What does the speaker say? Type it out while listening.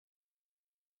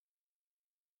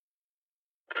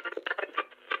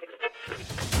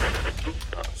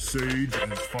Sage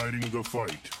is fighting the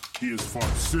fight. He has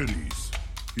fought cities.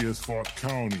 He has fought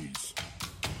counties,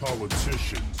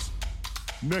 politicians,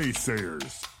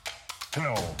 naysayers.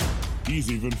 Hell,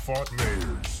 he's even fought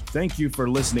mayors. Thank you for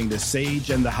listening to Sage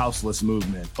and the Houseless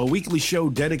Movement, a weekly show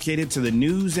dedicated to the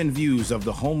news and views of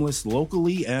the homeless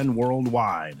locally and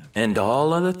worldwide. And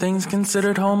all other things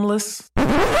considered homeless?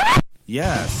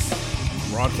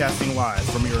 Yes. Broadcasting live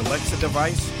from your Alexa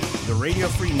device, the Radio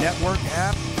Free Network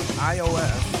app,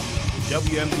 iOS,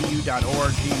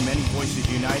 WMBU.org, Many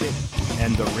Voices United,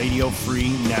 and the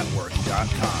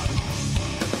RadioFreeNetwork.com.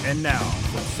 And now,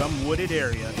 from some wooded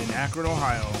area in Akron,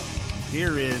 Ohio,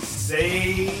 here is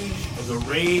Sage the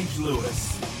Rage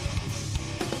Lewis.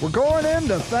 We're going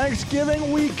into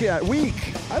Thanksgiving week. I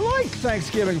like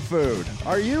Thanksgiving food.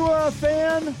 Are you a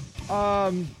fan?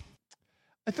 I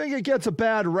think it gets a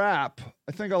bad rap.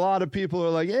 I think a lot of people are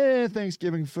like,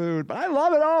 Thanksgiving food. But I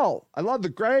love it all. I love the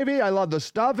gravy. I love the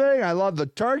stuffing. I love the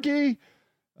turkey.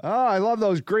 Oh, I love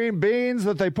those green beans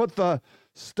that they put the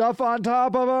stuff on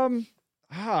top of them.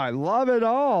 I love it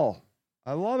all.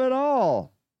 I love it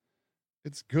all.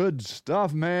 It's good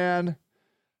stuff, man.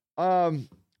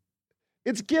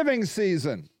 It's giving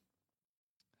season.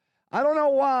 I don't know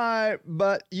why,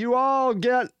 but you all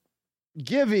get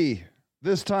givey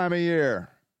this time of year.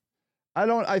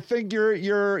 I think you're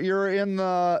in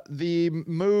the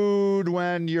mood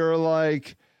when you're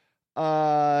like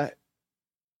you're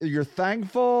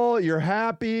thankful, you're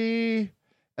happy,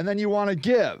 and then you want to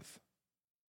give.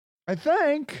 I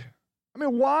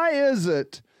mean, why is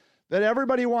it that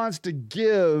everybody wants to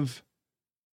give?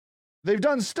 They've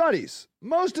done studies.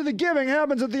 Most of the giving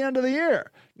happens at the end of the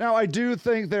year. Now, I do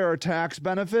think there are tax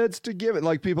benefits to give it.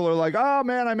 Like, people are like, oh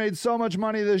man, I made so much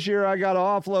money this year, I got to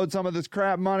offload some of this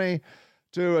crap money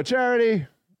to a charity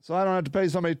so I don't have to pay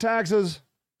so many taxes,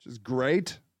 which is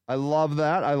great. I love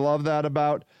that. I love that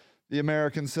about the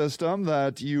American system,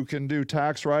 that you can do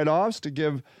tax write-offs to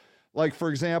give. Like, for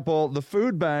example, the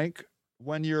food bank,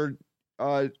 when you're,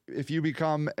 if you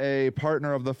become a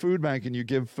partner of the food bank and you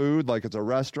give food, like it's a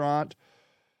restaurant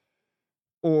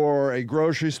or a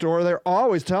grocery store, they're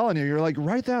always telling you, you're like,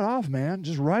 write that off, man.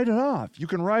 Just write it off. You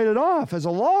can write it off as a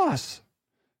loss.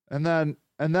 And then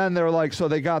they're like, so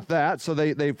they got that. So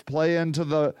they play into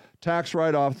the tax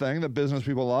write-off thing that business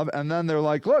people love. And then they're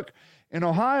like, look, in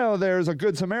Ohio, there's a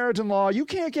Good Samaritan law. You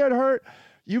can't get hurt.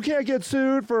 You can't get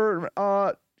sued for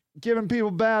giving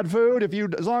people bad food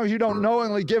as long as you don't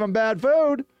knowingly give them bad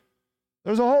food.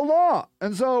 There's a whole law.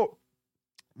 And so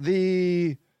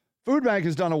the food bank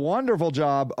has done a wonderful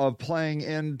job of playing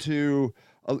into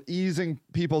easing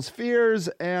people's fears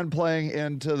and playing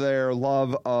into their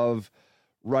love of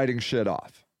writing shit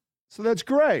off. So that's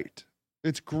great.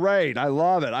 It's great. I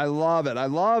love it. I love it. I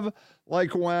love,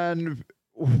 like, when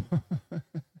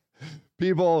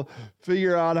people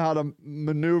figure out how to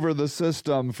maneuver the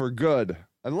system for good.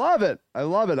 I love it. I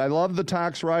love it. I love the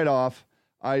tax write-off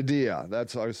idea.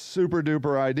 That's a super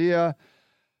duper idea.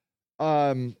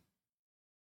 But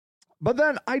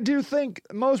then I do think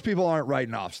most people aren't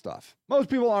writing off stuff. Most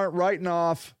people aren't writing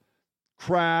off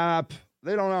crap.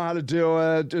 They don't know how to do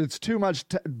it. It's too much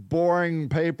boring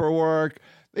paperwork.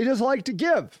 They just like to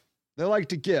give. They like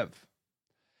to give.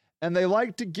 And they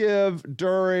like to give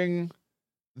during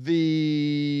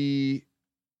the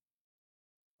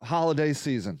holiday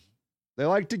season. They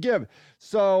like to give.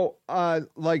 So,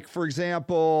 like, for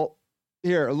example,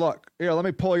 let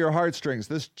me pull your heartstrings.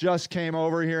 This just came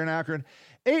over here in Akron.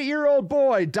 8-year-old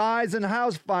boy dies in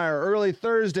house fire early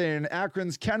Thursday in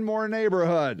Akron's Kenmore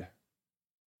neighborhood.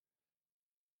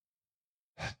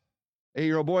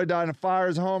 8-year-old boy died in a fire at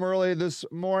his home early this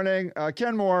morning.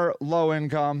 Kenmore, low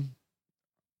income.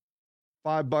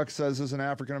 $5 says this is an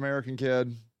African-American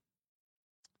kid.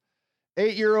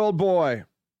 8-year-old boy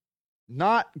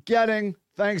not getting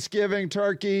Thanksgiving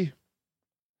turkey,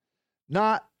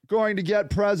 not going to get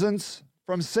presents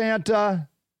from Santa.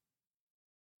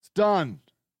 It's done.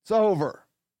 It's over.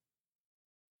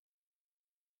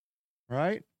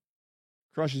 Right?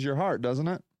 Crushes your heart, doesn't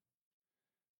it?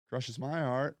 Crushes my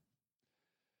heart.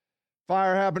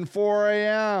 Fire happened 4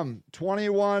 a.m.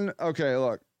 21. Okay,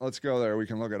 look, let's go there. We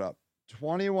can look it up.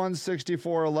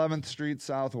 2164 11th Street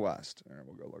Southwest. All right,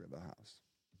 we'll go look at the house.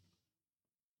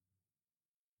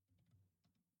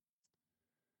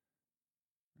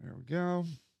 There we go.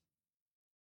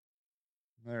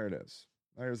 There it is.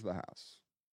 There's the house.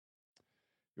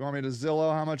 You want me to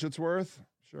Zillow how much it's worth?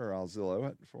 Sure, I'll Zillow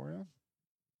it for you.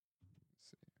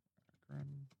 Let's see.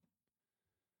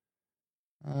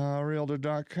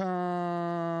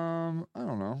 Realtor.com. I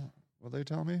don't know. What they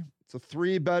tell me? It's a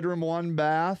 3-bedroom, 1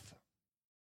 bath.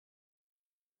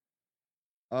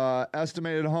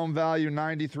 Estimated home value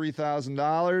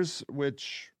 $93,000,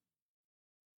 which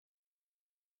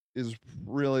is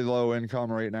really low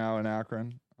income right now in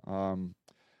Akron.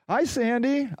 Hi,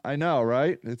 Sandy. I know,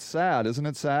 right? It's sad. Isn't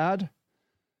it sad?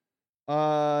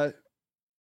 Low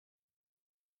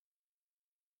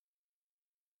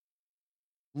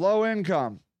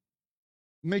income.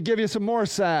 Let me give you some more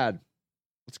sad.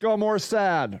 Let's go more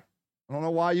sad. I don't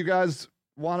know why you guys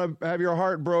want to have your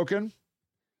heart broken.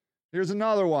 Here's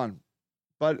another one.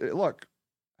 But look,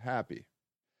 happy.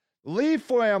 Lee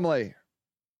family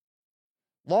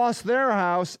lost their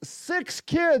house, 6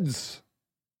 kids,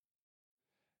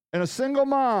 and a single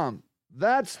mom.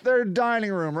 That's their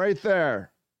dining room right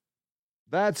there.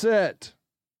 That's it.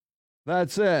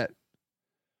 That's it.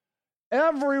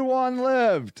 Everyone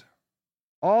lived.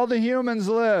 All the humans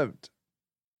lived.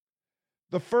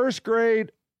 The first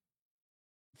grade,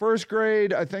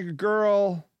 I think a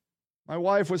girl, my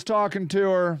wife was talking to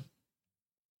her,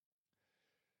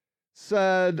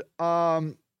 said,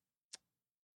 I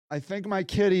think my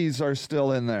kitties are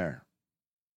still in there.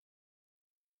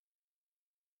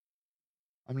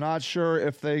 I'm not sure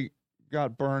if they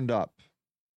got burned up.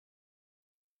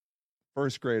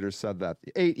 First grader said that.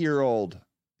 The 8-year-old.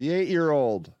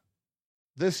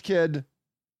 This kid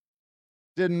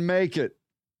didn't make it.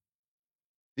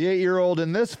 The 8-year-old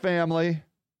in this family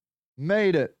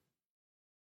made it.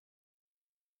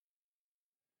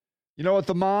 You know what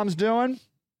the mom's doing?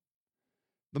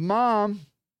 The mom,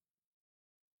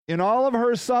 in all of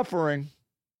her suffering,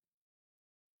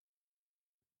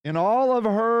 in all of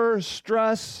her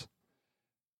stress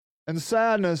and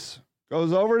sadness,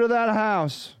 goes over to that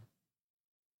house,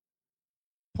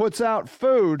 puts out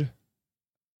food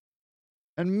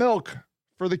and milk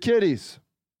for the kiddies.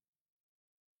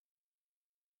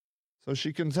 So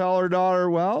she can tell her daughter,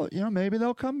 well, maybe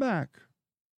they'll come back.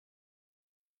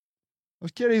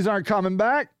 Those kiddies aren't coming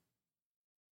back.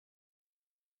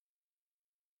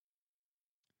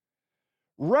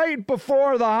 Right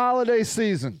before the holiday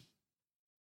season.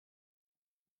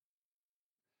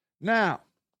 Now,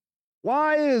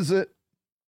 why is it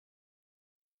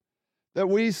that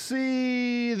we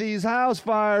see these house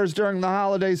fires during the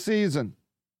holiday season?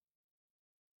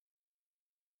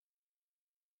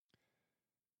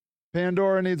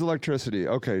 Pandora needs electricity.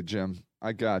 Okay, Jim,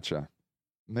 I gotcha.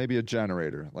 Maybe a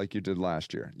generator like you did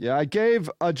last year. Yeah, I gave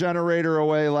a generator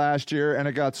away last year and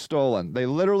it got stolen. They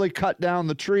literally cut down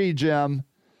the tree, Jim.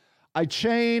 I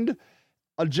chained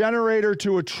a generator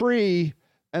to a tree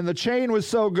and the chain was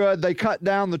so good they cut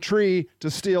down the tree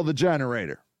to steal the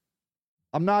generator.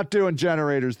 I'm not doing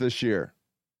generators this year.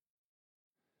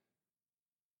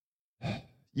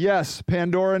 Yes,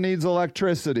 Pandora needs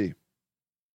electricity.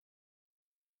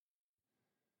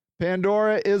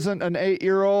 Pandora isn't an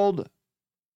 8-year-old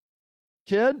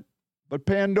kid, but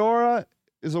Pandora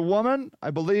is a woman, I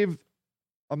believe,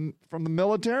 from the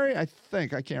military. I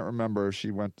think. I can't remember if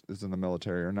she is in the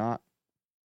military or not.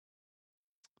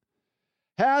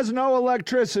 Has no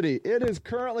electricity. It is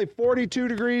currently 42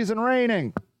 degrees and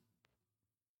raining.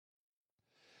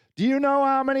 Do you know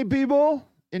how many people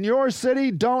in your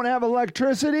city don't have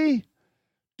electricity?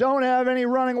 Don't have any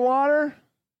running water?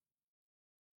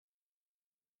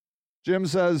 Jim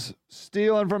says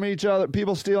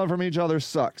people stealing from each other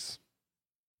sucks.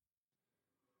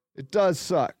 It does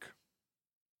suck.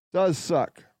 Does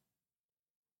suck.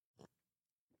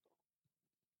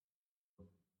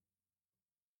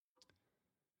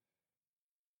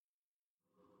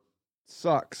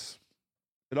 Sucks.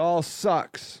 It all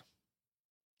sucks.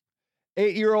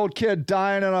 8-year-old kid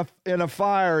dying in a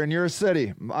fire in your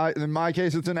city. In my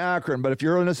case, it's in Akron. But if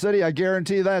you're in a city, I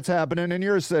guarantee that's happening in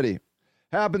your city.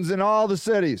 Happens in all the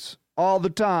cities, all the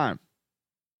time.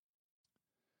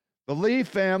 The Lee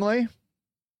family,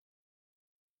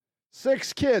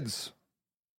 6 kids.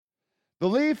 The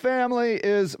Lee family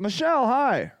is, Michelle,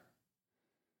 hi.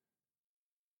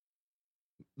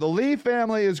 The Lee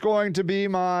family is going to be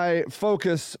my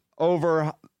focus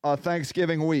over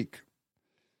Thanksgiving week.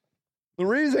 The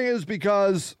reason is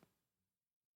because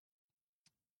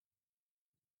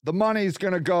the money's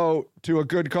going to go to a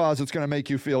good cause that's going to make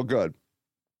you feel good.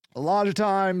 A lot of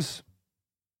times,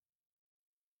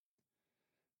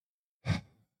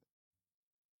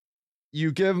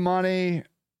 you give money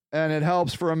and it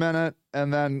helps for a minute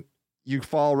and then you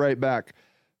fall right back.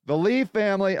 The Lee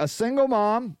family, a single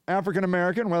mom, African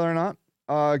American, whether or not,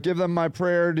 give them my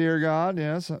prayer, dear God.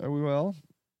 Yes, we will.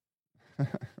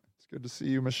 It's good to see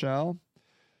you, Michelle.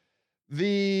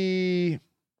 This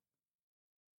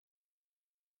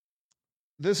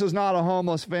is not a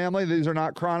homeless family. These are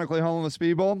not chronically homeless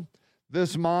people.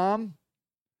 This mom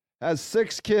has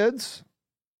 6 kids.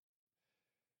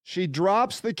 She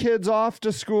drops the kids off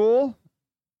to school.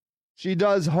 She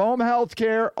does home health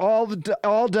care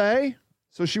all day.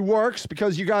 So she works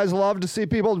because you guys love to see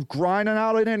people grinding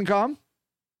out an income.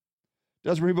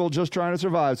 Desperate people just trying to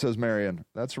survive, says Marion.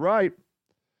 That's right.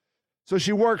 So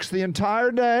she works the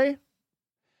entire day,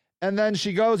 and then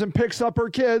she goes and picks up her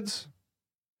kids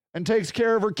and takes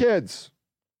care of her kids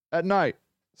at night.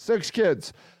 6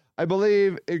 kids. I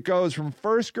believe it goes from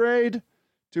first grade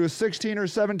to a 16 or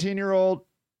 17-year-old,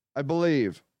 I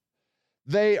believe.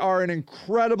 They are an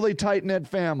incredibly tight-knit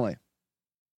family.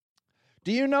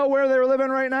 Do you know where they're living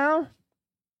right now?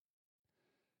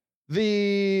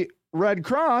 The Red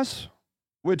Cross,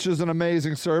 which is an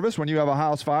amazing service. When you have a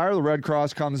house fire, the Red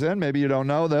Cross comes in. Maybe you don't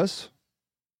know this.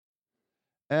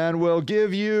 And will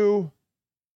give you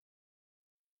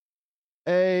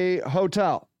a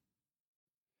hotel.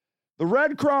 The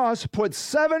Red Cross put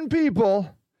 7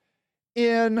 people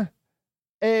in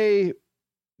a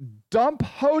dump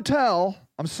hotel.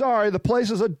 I'm sorry, the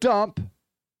place is a dump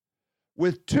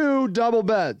with 2 double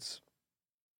beds.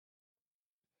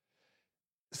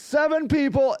 7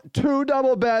 people, 2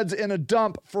 double beds in a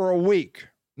dump for a week.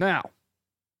 Now,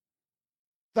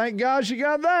 thank God she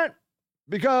got that,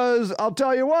 because I'll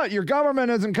tell you what, your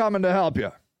government isn't coming to help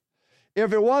you.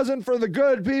 If it wasn't for the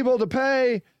good people to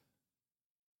pay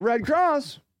Red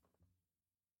Cross,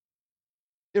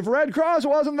 if Red Cross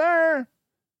wasn't there,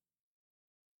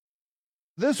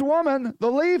 this woman,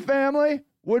 the Lee family,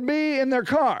 would be in their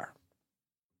car.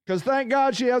 Because thank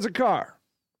God she has a car.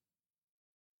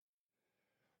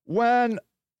 When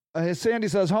Sandy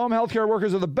says home healthcare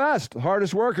workers are the best, the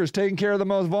hardest workers, taking care of the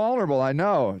most vulnerable. I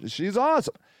know. She's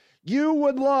awesome. You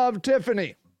would love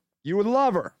Tiffany. You would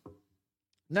love her.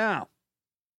 Now,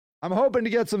 I'm hoping to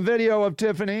get some video of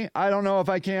Tiffany. I don't know if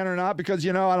I can or not because,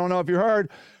 I don't know if you heard,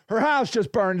 her house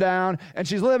just burned down and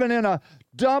she's living in a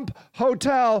dump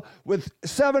hotel with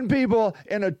 7 people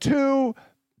in a 2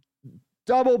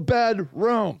 double bed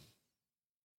room.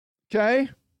 Okay?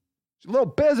 She's a little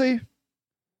busy,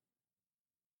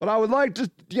 but I would like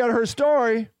to get her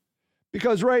story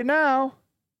because right now,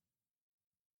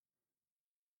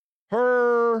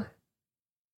 her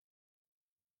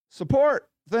support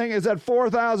thing is at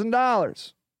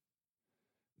 $4,000.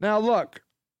 Now, look,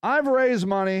 I've raised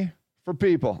money for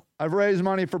people. I've raised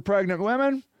money for pregnant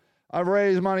women. I've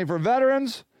raised money for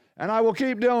veterans, and I will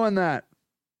keep doing that.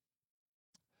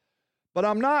 But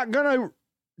I'm not going to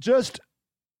just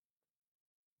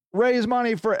raise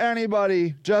money for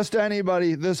anybody, just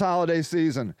anybody this holiday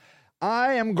season.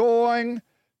 I am going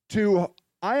to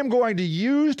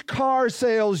used car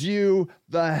sales you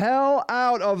the hell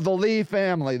out of the Lee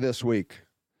family this week.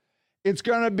 It's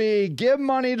going to be give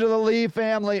money to the Lee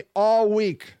family all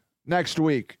week next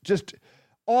week. Just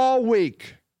all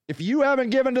week. If you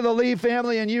haven't given to the Lee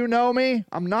family and you know me,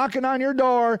 I'm knocking on your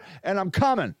door and I'm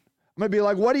coming. I'm going to be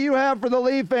like, what do you have for the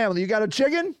Lee family? You got a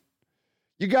chicken?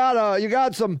 You got any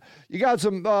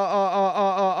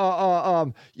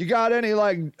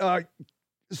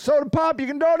soda pop you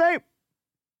can donate?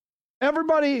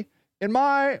 Everybody in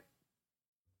my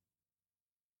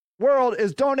world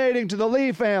is donating to the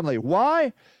Lee family.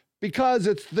 Why? Because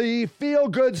it's the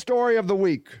feel-good story of the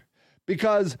week.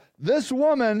 Because this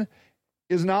woman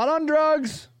is not on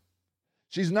drugs.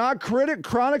 She's not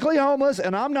chronically homeless,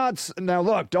 and I'm not. Now,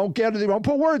 look, don't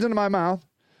put words into my mouth.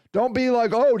 Don't be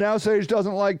like, oh, now Sage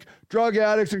doesn't like drug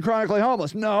addicts and chronically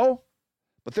homeless. No,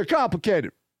 but they're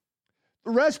complicated.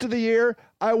 The rest of the year,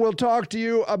 I will talk to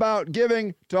you about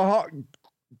giving to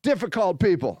difficult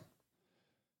people.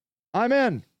 I'm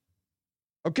in.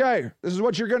 Okay, this is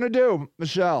what you're going to do,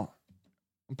 Michelle.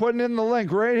 I'm putting in the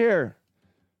link right here.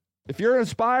 If you're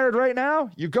inspired right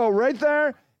now, you go right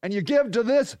there and you give to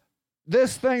this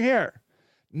thing here.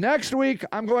 Next week,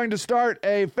 I'm going to start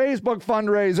a Facebook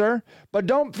fundraiser, but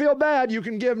don't feel bad. You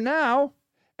can give now,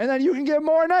 and then you can give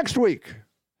more next week.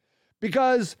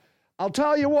 Because I'll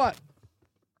tell you what,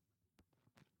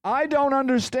 I don't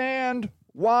understand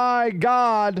why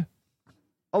God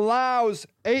allows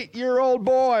 8-year-old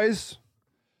boys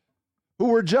who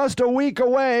were just a week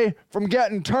away from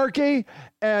getting turkey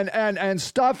and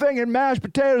stuffing and mashed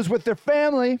potatoes with their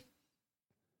family,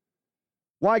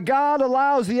 why God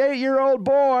allows the 8-year-old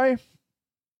boy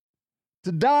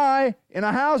to die in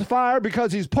a house fire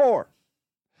because he's poor.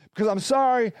 Because I'm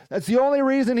sorry, that's the only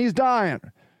reason he's dying.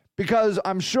 Because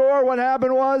I'm sure what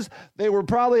happened was they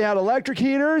probably had electric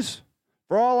heaters,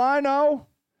 for all I know.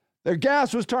 Their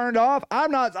gas was turned off. I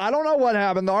don't know what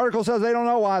happened. The article says they don't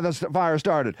know why the fire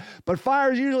started. But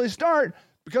fires usually start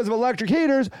because of electric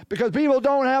heaters because people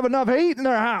don't have enough heat in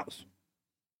their house.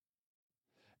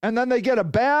 And then they get a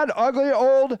bad, ugly,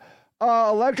 old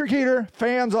Electric heater,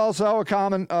 fans also a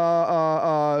common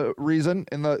reason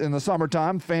in the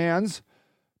summertime. Fans,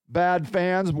 bad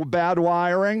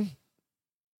wiring.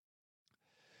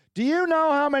 Do you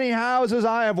know how many houses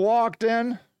I have walked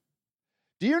in?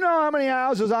 Do you know how many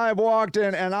houses I have walked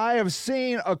in and I have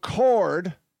seen a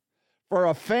cord for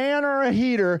a fan or a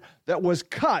heater that was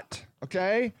cut,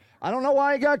 okay? I don't know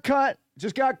why it got cut,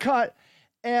 just got cut,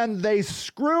 and they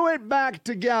screw it back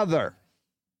together.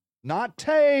 Not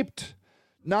taped,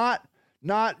 not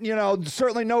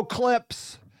certainly no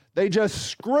clips. They just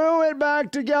screw it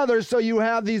back together so you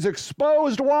have these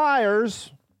exposed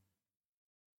wires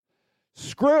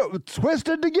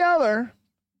twisted together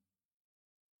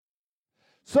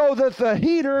so that the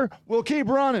heater will keep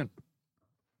running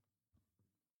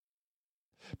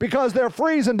because they're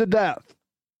freezing to death.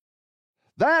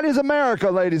 That is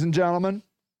America, ladies and gentlemen.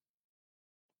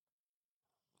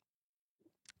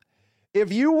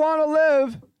 If you want to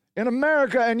live in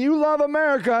America and you love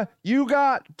America, you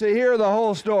got to hear the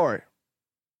whole story.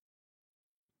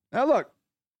 Now look,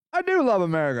 I do love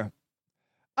America.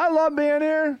 I love being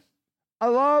here. I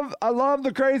love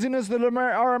the craziness that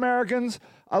are Americans.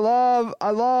 I love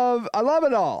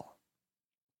it all.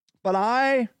 But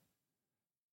I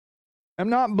am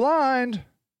not blind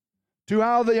to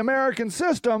how the American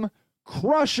system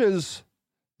crushes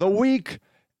the weak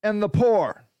and the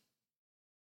poor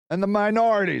and the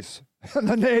minorities and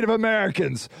the Native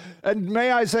Americans. And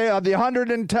may I say, the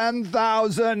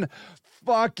 110,000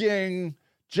 fucking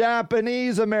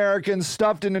Japanese Americans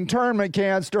stuffed in internment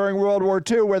camps during World War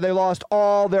II where they lost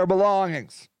all their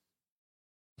belongings.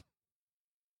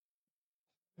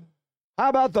 How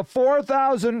about the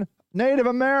 4,000 Native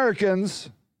Americans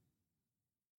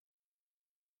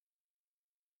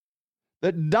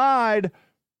that died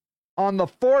on the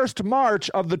forced march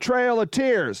of the Trail of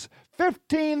Tears?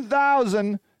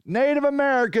 15,000 Native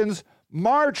Americans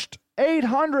marched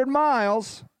 800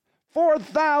 miles.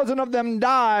 4,000 of them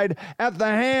died at the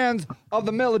hands of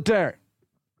the military.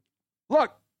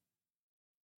 Look,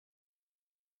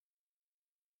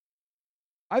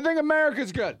 I think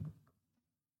America's good.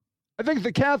 I think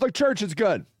the Catholic Church is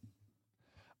good.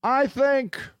 I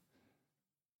think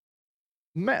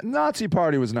Nazi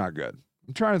Party was not good.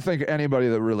 I'm trying to think of anybody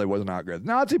that really was not good.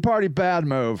 Nazi Party, bad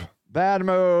move. Bad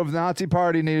move. Nazi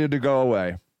Party needed to go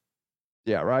away.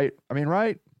 Yeah, right? I mean,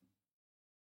 right?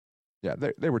 Yeah,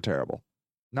 they were terrible.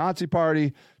 Nazi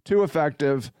Party, too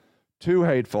effective, too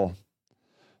hateful.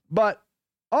 But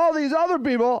all these other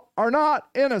people are not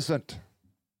innocent.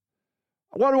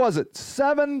 What was it?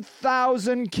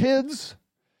 7,000 kids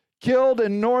killed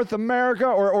in North America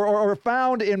or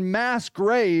found in mass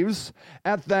graves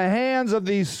at the hands of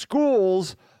these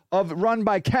schools run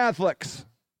by Catholics.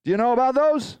 Do you know about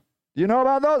those? Do you know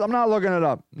about those? I'm not looking it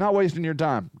up. Not wasting your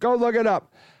time. Go look it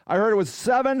up. I heard it was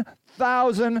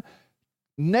 7,000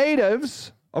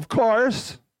 natives, of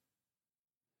course,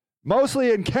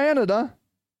 mostly in Canada,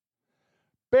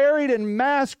 buried in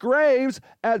mass graves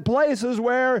at places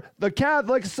where the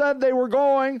Catholics said they were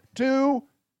going to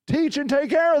teach and take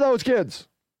care of those kids.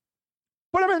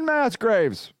 Put them in mass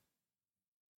graves.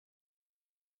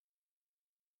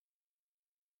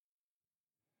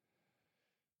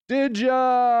 Did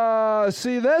you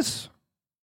see this?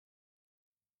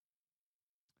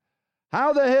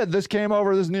 How the hit? This came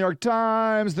over this New York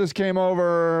Times. This came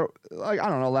over,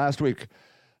 last week.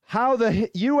 How the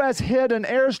U.S. hit an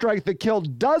airstrike that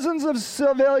killed dozens of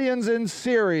civilians in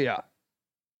Syria.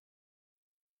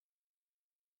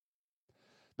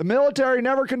 The military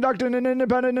never conducted an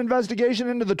independent investigation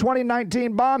into the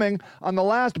 2019 bombing on the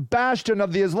last bastion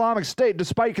of the Islamic State,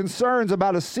 despite concerns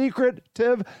about a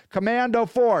secretive commando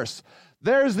force.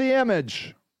 There's the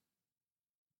image.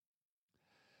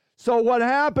 So what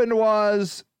happened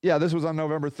was, this was on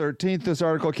November 13th. This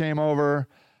article came over.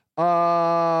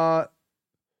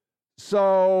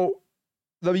 So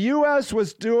the U.S.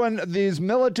 was doing these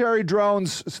military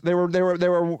drones. They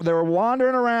were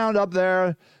wandering around up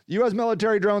there. U.S.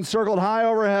 military drones circled high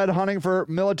overhead, hunting for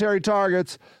military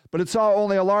targets, but it saw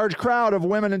only a large crowd of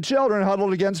women and children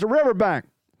huddled against a riverbank.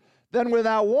 Then,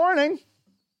 without warning,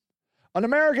 an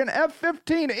American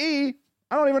F-15E.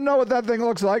 I don't even know what that thing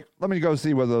looks like. Let me go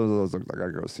see what those look like. I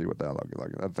gotta go see what that looks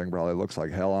like. That thing probably looks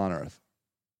like hell on earth.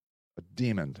 A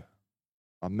demon.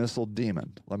 A missile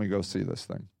demon. Let me go see this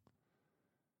thing.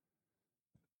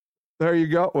 There you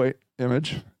go. Wait,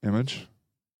 image.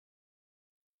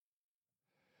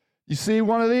 You see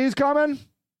one of these coming?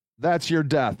 That's your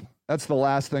death. That's the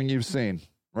last thing you've seen.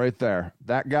 Right there.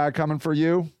 That guy coming for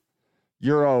you,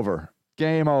 you're over.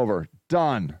 Game over.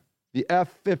 Done. The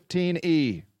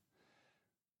F-15E.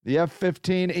 The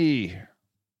F-15E.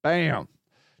 Bam.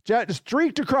 Jet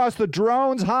streaked across the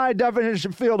drone's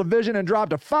high-definition field of vision and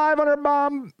dropped a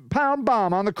 500-pound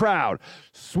bomb on the crowd,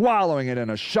 swallowing it in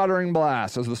a shuddering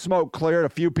blast. As the smoke cleared, a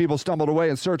few people stumbled away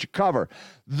in search of cover.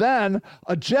 Then,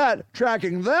 a jet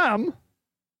tracking them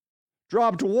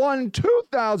dropped one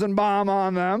 2,000 bomb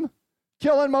on them,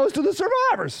 killing most of the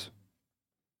survivors.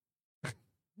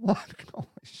 What? Holy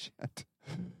shit.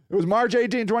 It was March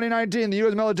 18, 2019. The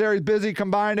U.S. military's busy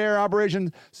Combined Air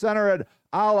Operations Center at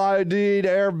Al Udeid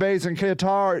Air Base in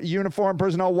Qatar. Uniformed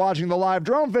personnel watching the live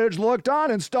drone footage looked on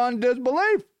in stunned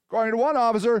disbelief. According to one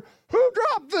officer, who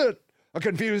dropped it? A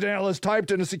confused analyst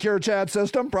typed in a secure chat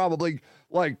system, probably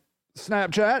like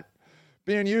Snapchat,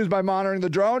 being used by monitoring the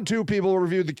drone. Two people who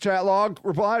reviewed the chat log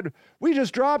replied, "We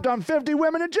just dropped on 50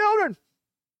 women and children."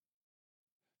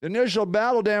 The initial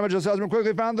battle damage assessment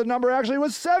quickly found the number actually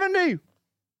was 70.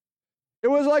 It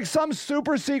was like some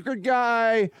super secret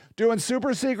guy doing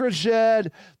super secret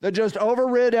shit that just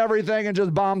overrid everything and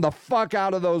just bombed the fuck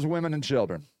out of those women and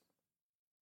children.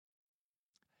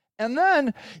 And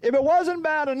then, if it wasn't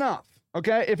bad enough,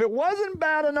 okay, if it wasn't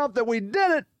bad enough that we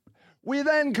did it, we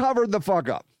then covered the fuck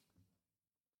up.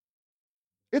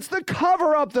 It's the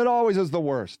cover up that always is the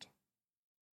worst.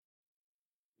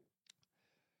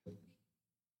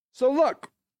 So look.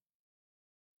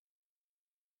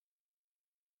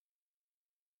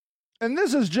 And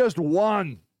this is just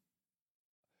one.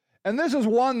 And this is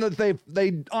one that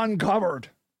they uncovered.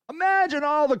 Imagine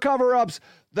all the cover-ups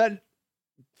that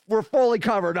were fully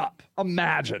covered up.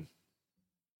 Imagine.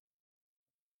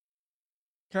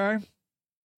 Okay?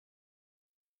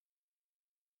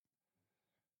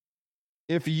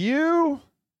 If you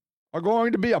are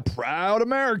going to be a proud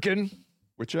American,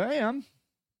 which I am,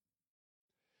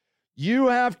 you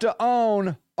have to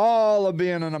own all of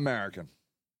being an American,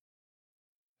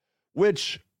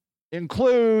 which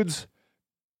includes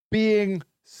being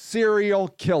serial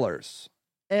killers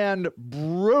and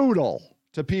brutal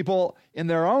to people in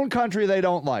their own country they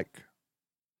don't like.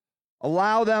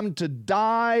 Allow them to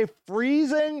die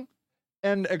freezing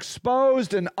and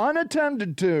exposed and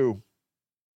unattended to.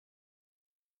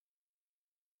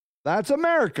 That's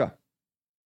America.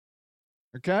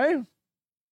 Okay?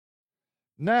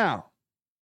 Now,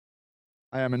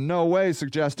 I am in no way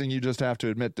suggesting you just have to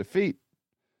admit defeat.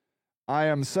 I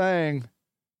am saying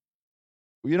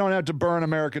you don't have to burn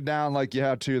America down like you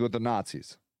had to with the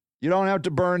Nazis. You don't have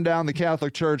to burn down the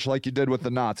Catholic Church like you did with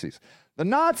the Nazis. The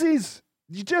Nazis,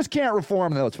 you just can't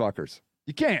reform those fuckers.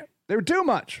 You can't. They were too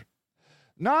much.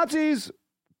 Nazis,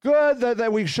 good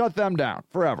that we shut them down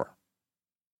forever.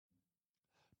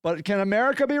 But can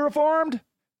America be reformed?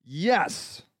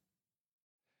 Yes.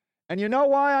 And you know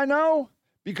why I know?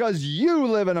 Because you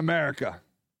live in America.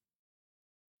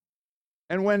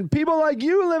 And when people like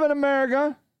you live in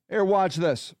America, here, watch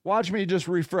this. Watch me just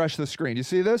refresh the screen. You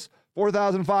see this?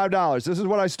 $4,005. This is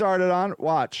what I started on.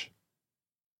 Watch.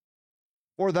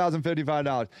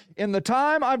 $4,055. In the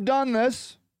time I've done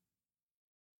this,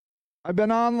 I've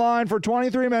been online for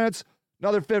 23 minutes,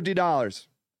 another $50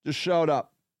 just showed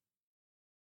up.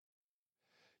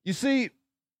 You see,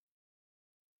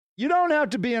 you don't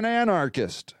have to be an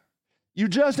anarchist. You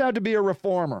just have to be a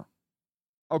reformer.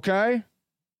 Okay?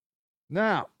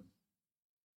 Now,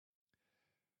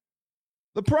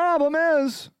 the problem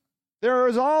is there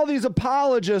is all these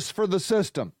apologists for the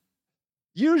system,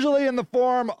 usually in the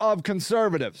form of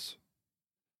conservatives,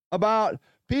 about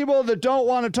people that don't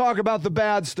want to talk about the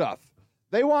bad stuff.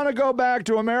 They want to go back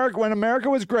to America when America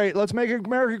was great. Let's make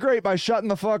America great by shutting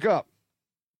the fuck up.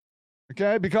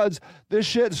 Okay? Because this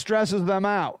shit stresses them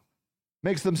out,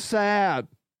 makes them sad.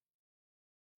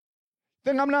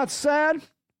 Think I'm not sad?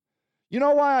 You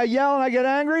know why I yell and I get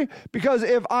angry? Because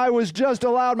if I was just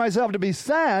allowed myself to be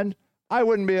sad, I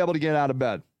wouldn't be able to get out of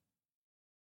bed.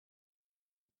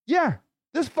 Yeah,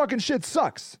 this fucking shit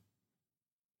sucks.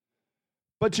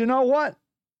 But you know what?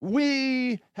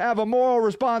 We have a moral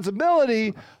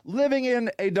responsibility living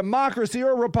in a democracy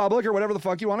or a republic or whatever the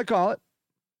fuck you want to call it,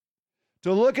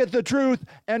 to look at the truth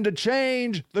and to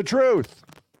change the truth,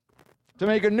 to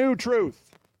make a new truth.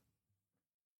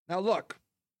 Now look,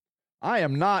 I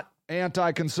am not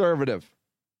anti-conservative.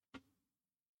 In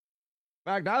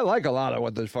fact, I like a lot of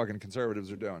what the fucking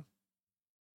conservatives are doing.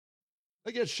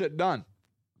 They get shit done.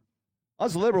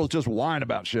 Us liberals just whine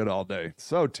about shit all day. It's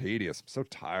so tedious. I'm so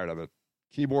tired of it.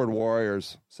 Keyboard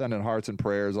warriors sending hearts and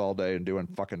prayers all day and doing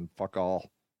fucking fuck all.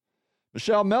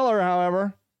 Michelle Miller,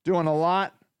 however, doing a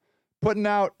lot. Putting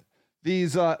out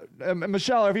these...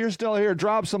 Michelle, if you're still here,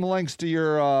 drop some links to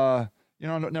your...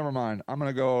 never mind. I'm going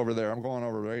to go over there. I'm going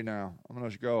over right now. I'm going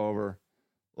to go over.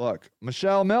 Look,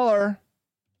 Michelle Miller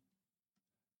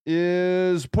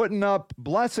is putting up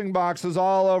blessing boxes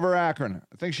all over Akron.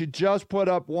 I think she just put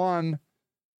up one.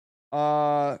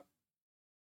 I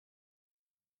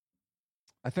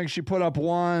think she put up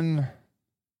one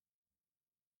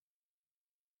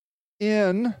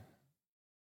in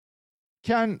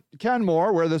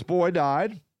Kenmore, where this boy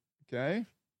died. Okay.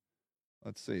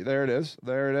 Let's see. There it is.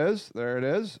 There it is. There it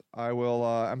is. I will,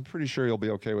 I'm pretty sure you'll be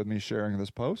okay with me sharing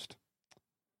this post.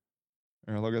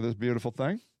 Here, look at this beautiful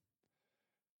thing.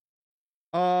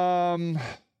 The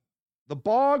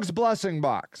Boggs Blessing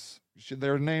Box.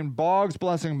 They're named Boggs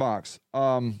Blessing Box.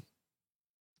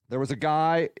 There was a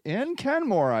guy in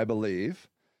Kenmore, I believe.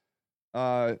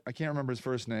 I can't remember his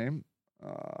first name.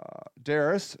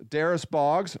 Darius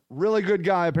Boggs. Really good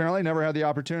guy, apparently. Never had the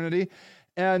opportunity.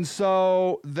 And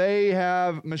so they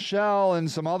have Michelle and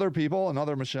some other people,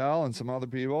 another Michelle and some other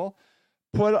people,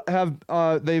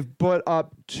 they've put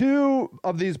up 2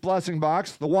 of these blessing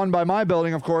boxes. The one by my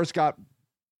building, of course, got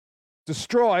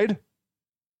destroyed.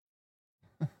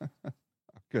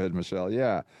 Good, Michelle.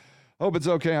 Yeah. Hope it's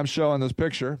okay I'm showing this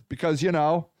picture because, you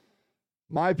know,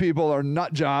 my people are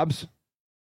nut jobs.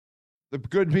 The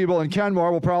good people in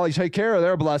Kenmore will probably take care of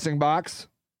their blessing box.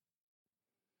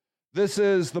 This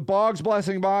is the Boggs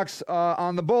Blessing Box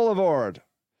on the Boulevard.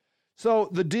 So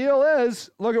the deal is,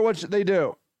 look at what they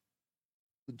do.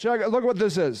 Look what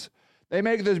this is. They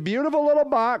make this beautiful little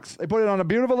box. They put it on a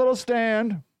beautiful little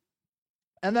stand.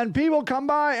 And then people come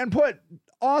by and put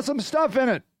awesome stuff in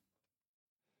it.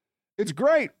 It's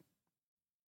great.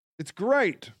 It's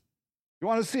great. You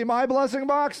want to see my blessing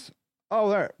box? Oh,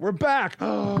 there. We're back.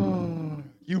 Oh,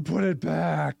 you put it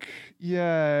back.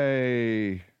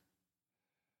 Yay.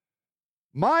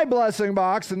 My blessing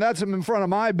box, and that's in front of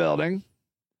my building,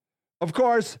 of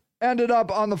course, ended up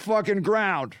on the fucking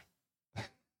ground.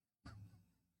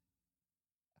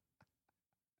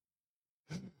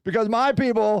 Because my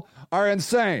people are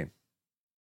insane.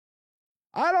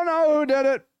 I don't know who did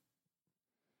it,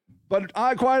 but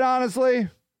I quite honestly,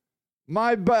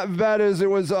 my bet is it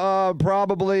was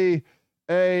probably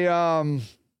a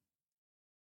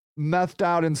methed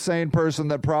out insane person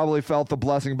that probably felt the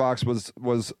blessing box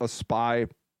was a spy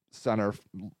center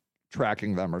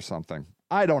tracking them or something.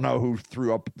 I don't know who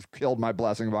killed my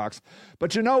blessing box.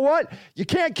 But you know what? You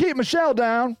can't keep Michelle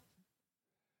down.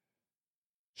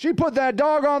 She put that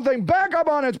doggone thing back up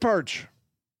on its perch.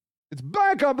 It's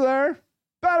back up there,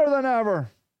 better than ever.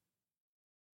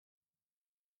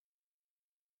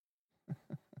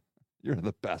 You're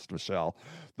the best, Michelle.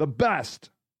 The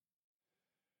best.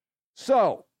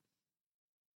 So,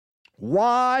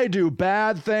 why do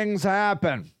bad things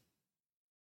happen?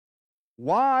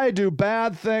 Why do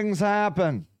bad things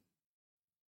happen?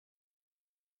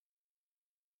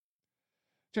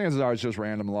 Chances are it's just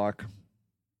random luck.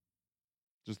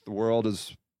 Just the world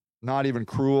is not even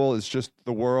cruel. It's just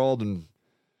the world, and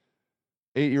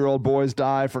 8-year-old boys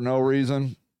die for no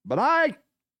reason. But I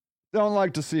don't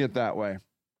like to see it that way.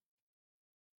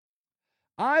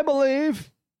 I believe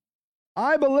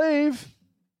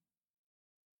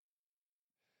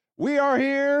we are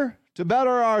here to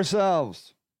better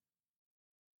ourselves.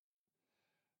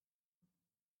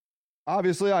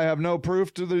 Obviously, I have no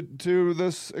proof to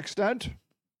this extent.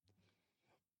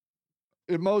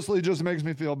 It mostly just makes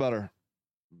me feel better.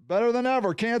 Better than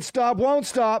ever. Can't stop, won't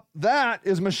stop. That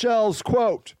is Michelle's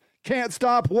quote. Can't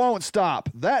stop, won't stop.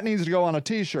 That needs to go on a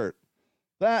t-shirt.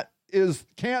 That is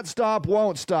can't stop,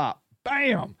 won't stop.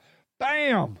 Bam!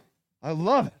 Bam! I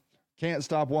love it. Can't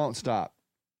stop, won't stop.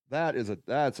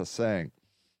 That's a saying.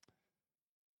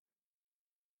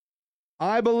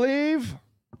 I believe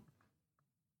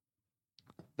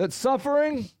that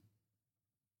suffering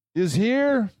is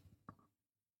here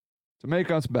to make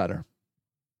us better.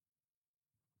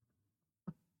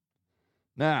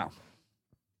 Now,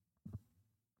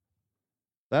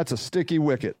 that's a sticky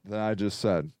wicket that I just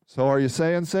said. So are you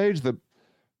saying, Sage, that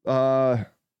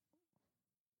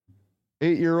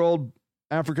 8-year-old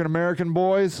African-American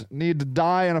boys need to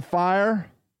die in a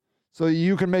fire so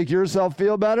you can make yourself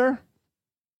feel better?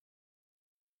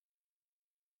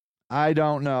 I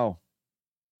don't know.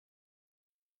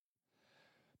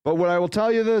 But what I will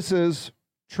tell you this is,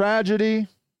 tragedy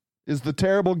is the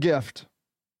terrible gift.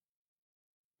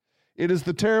 It is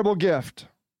the terrible gift.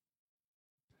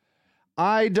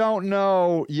 I don't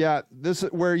know yet.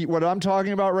 What I'm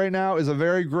talking about right now is a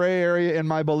very gray area in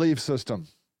my belief system.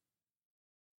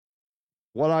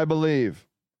 What I believe.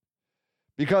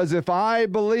 Because if I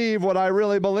believe what I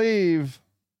really believe,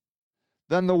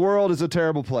 then the world is a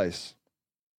terrible place.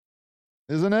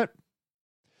 Isn't it?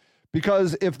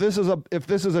 Because if this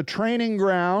is a training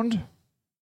ground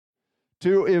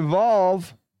to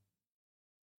evolve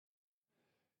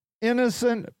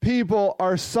innocent people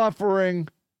are suffering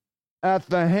at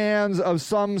the hands of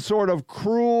some sort of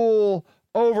cruel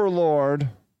overlord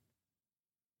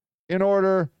in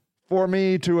order for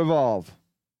me to evolve.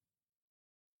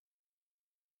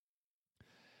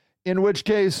 In which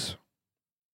case,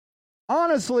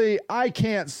 honestly, I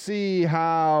can't see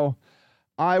how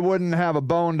I wouldn't have a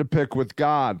bone to pick with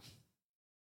God.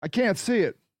 I can't see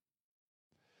it.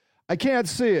 I can't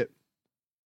see it.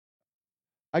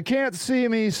 I can't see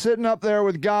me sitting up there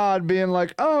with God being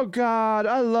like, oh, God,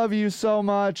 I love you so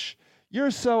much.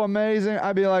 You're so amazing.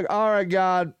 I'd be like, all right,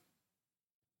 God,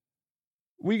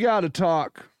 we got to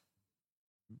talk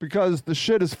because the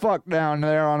shit is fucked down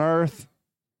there on earth.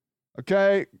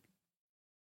 Okay?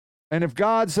 And if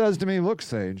God says to me, look,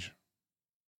 Sage,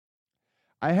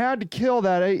 I had to kill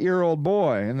that 8-year-old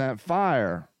boy in that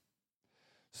fire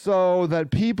so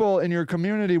that people in your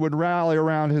community would rally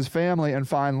around his family and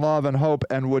find love and hope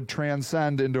and would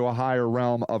transcend into a higher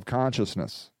realm of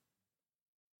consciousness.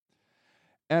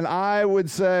 And I would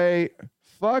say,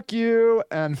 fuck you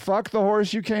and fuck the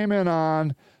horse you came in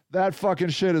on. That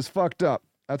fucking shit is fucked up.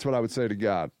 That's what I would say to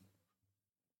God.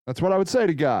 That's what I would say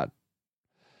to God.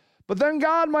 But then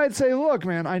God might say, look,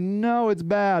 man, I know it's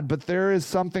bad, but there is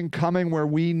something coming where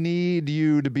we need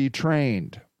you to be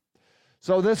trained.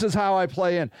 So this is how I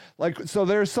play in. So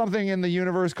there's something in the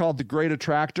universe called the Great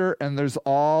Attractor, and there's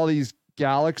all these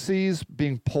galaxies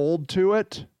being pulled to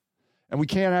it, and we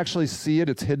can't actually see it.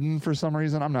 It's hidden for some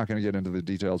reason. I'm not going to get into the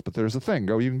details, but there's a thing.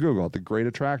 You can Google it, the Great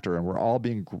Attractor, and we're all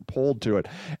being pulled to it.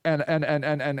 And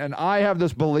I have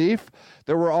this belief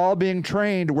that we're all being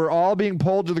trained. We're all being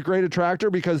pulled to the Great Attractor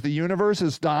because the universe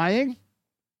is dying.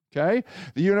 Okay?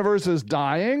 The universe is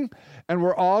dying, and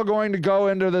we're all going to go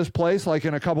into this place like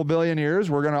in a couple billion years.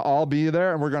 We're going to all be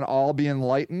there, and we're going to all be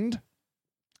enlightened.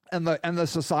 And the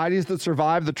societies that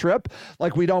survive the trip,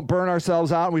 like we don't burn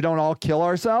ourselves out and we don't all kill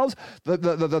ourselves,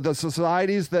 the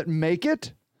societies that make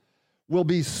it will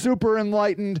be super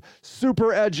enlightened,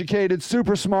 super educated,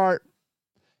 super smart,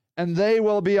 and they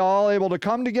will be all able to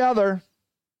come together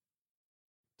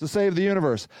to save the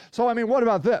universe. So, I mean, what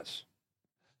about this?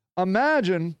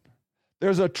 Imagine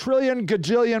there's a trillion,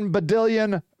 gajillion,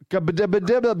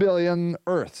 badillion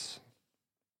Earths.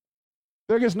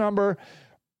 Biggest number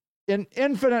in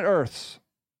infinite Earths,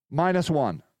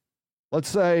 -1. Let's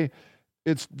say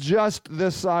it's just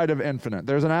this side of infinite.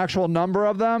 There's an actual number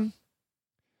of them,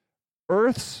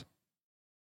 Earths,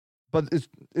 but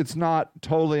it's not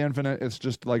totally infinite. It's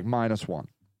just like -1.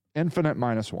 Infinite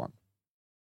 -1.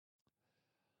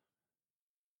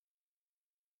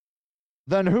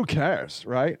 Then who cares,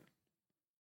 right?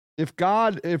 If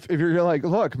you're like,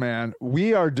 look, man,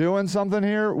 we are doing something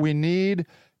here. We need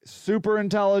super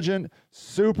intelligent,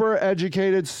 super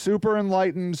educated, super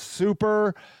enlightened,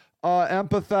 super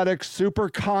empathetic, super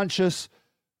conscious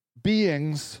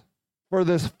beings for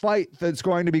this fight that's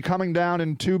going to be coming down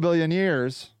in 2 billion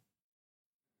years.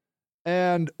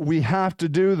 And we have to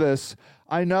do this.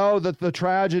 I know that the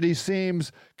tragedy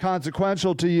seems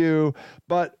consequential to you,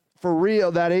 but for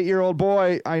real, that 8-year-old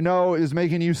boy I know is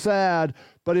making you sad,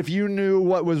 but if you knew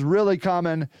what was really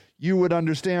coming, you would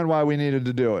understand why we needed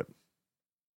to do it.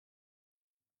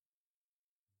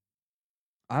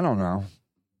 I don't know.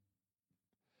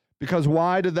 Because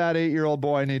why did that 8-year-old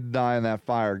boy need to die in that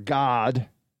fire? God,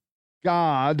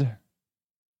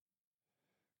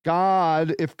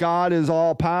 if God is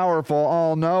all powerful,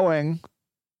 all knowing,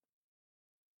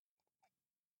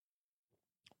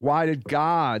 why did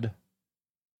God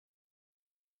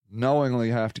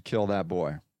knowingly have to kill that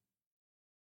boy?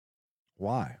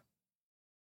 Why?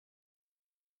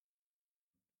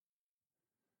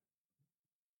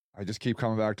 I just keep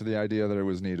coming back to the idea that it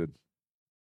was needed.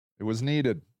 It was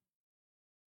needed.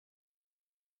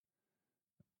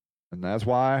 And that's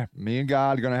why me and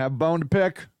God are going to have a bone to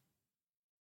pick.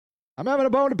 I'm having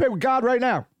a bone to pick with God right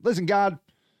now. Listen, God,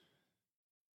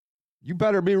 you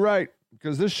better be right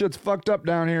because this shit's fucked up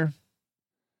down here.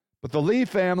 But the Lee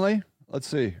family, let's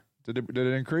see. Did it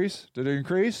increase? Did it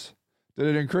increase? Did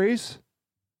it increase?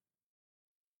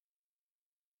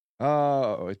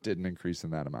 Oh, it didn't increase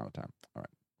in that amount of time. All right.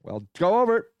 Well, go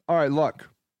over it. All right, look.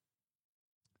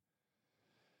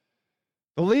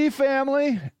 The Lee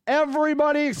family,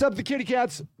 everybody except the kitty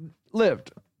cats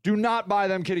lived. Do not buy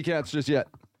them kitty cats just yet.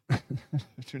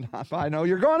 Do not buy. I know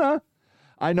you're gonna.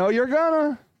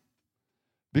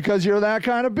 Because you're that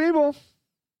kind of people.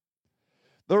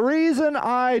 The reason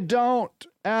I don't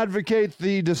advocate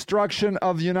the destruction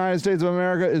of the United States of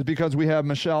America is because we have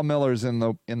Michelle Millers in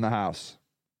the house.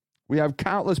 We have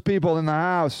countless people in the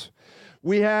house.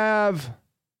 We have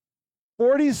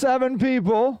 47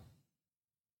 people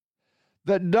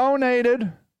that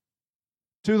donated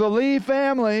to the Lee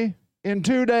family in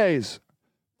 2 days.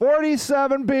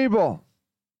 47 people.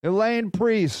 Elaine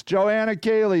Priest, Joanna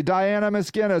Cayley, Diana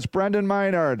Miskinnis, Brendan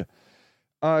Maynard,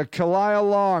 Kalia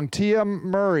Long, Tia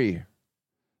Murray,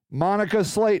 Monica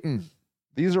Slayton.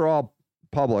 These are all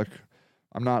public.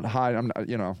 I'm not hiding.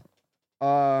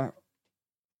 Nordella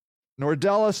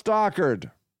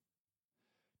Stockard,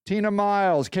 Tina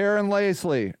Miles, Karen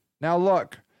Lacey. Now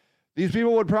look, these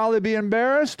people would probably be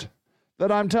embarrassed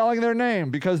that I'm telling their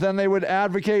name, because then they would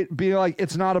advocate, be like,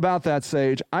 it's not about that,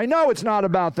 Sage. I know it's not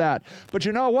about that. But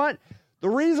you know what? The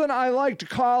reason I like to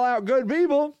call out good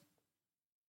people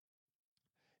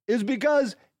is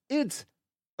because it's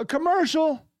a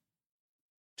commercial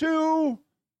to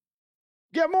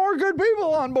get more good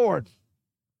people on board.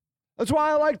 That's why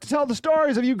I like to tell the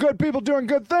stories of you good people doing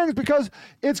good things, because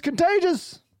it's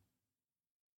contagious.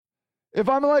 If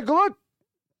I'm like, look,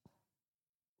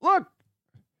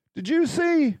 did you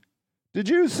see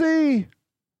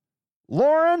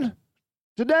Lauren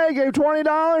today gave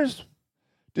 $20?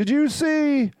 Did you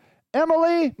see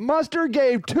Emily Mustard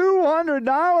gave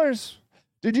 $200?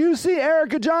 Did you see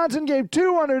Erica Johnson gave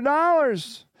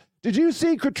 $200? Did you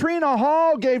see Katrina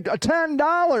Hall gave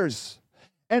 $10?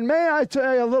 And may I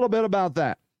tell you a little bit about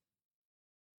that?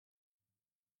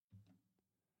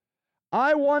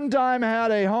 I one time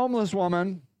had a homeless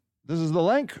woman. This is the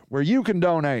link where you can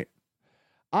donate.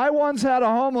 I once had a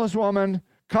homeless woman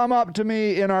come up to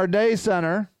me in our day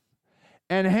center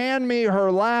and hand me her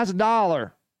last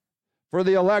dollar for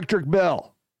the electric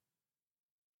bill.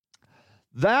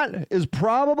 That is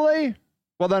probably,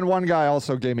 well, then one guy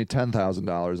also gave me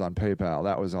 $10,000 on PayPal.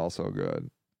 That was also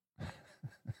good.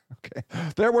 Okay.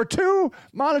 There were 2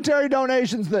 monetary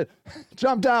donations that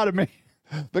jumped out at me.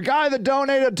 The guy that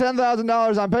donated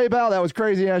 $10,000 on PayPal, that was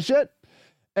crazy ass shit.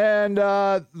 And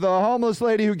the homeless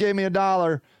lady who gave me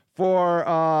 $1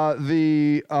 for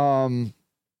the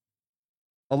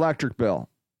electric bill.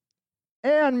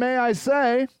 And may I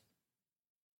say,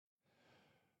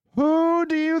 who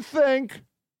do you think,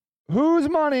 whose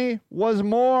money was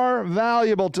more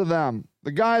valuable to them?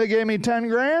 The guy that gave me 10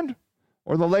 grand?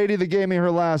 Or the lady that gave me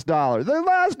her last dollar? The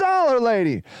last dollar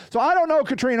lady. So I don't know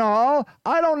Katrina Hall.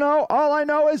 I don't know. All I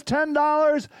know is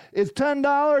 $10 is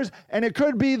 $10, and it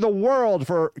could be the world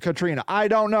for Katrina. I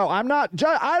don't know. I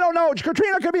don't know.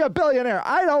 Katrina could be a billionaire.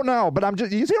 I don't know. But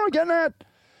you see what I'm getting at?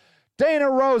 Dana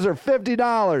Roser,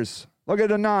 $50. Look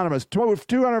at Anonymous,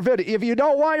 $250. If you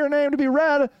don't want your name to be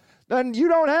read, then you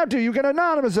don't have to. You can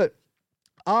anonymous it.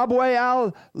 Abwe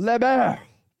Al-Leber,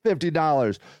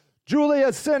 $50. Julia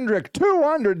Sindrick,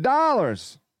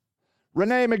 $200.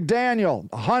 Renee McDaniel,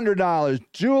 $100.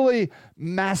 Julie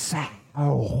Massa,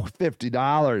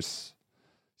 $50.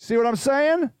 See what I'm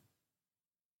saying?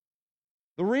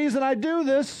 The reason I do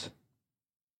this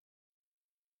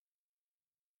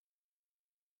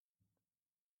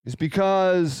is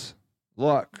because,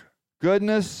 look,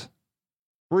 goodness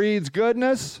breeds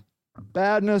goodness,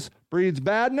 badness breeds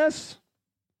badness.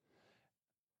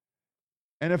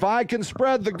 And if I can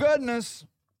spread the goodness,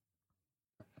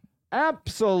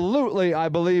 absolutely, I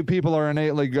believe people are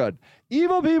innately good.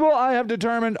 Evil people, I have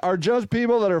determined, are just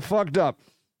people that are fucked up.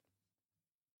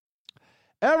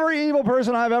 Every evil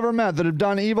person I've ever met that have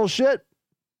done evil shit,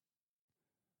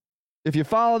 if you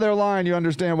follow their line, you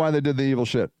understand why they did the evil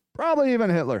shit. Probably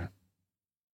even Hitler.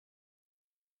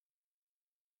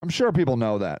 I'm sure people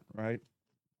know that, right?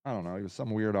 I don't know. He was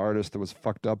some weird artist that was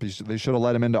fucked up. They should have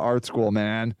let him into art school,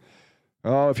 man.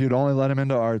 Oh, if you'd only let him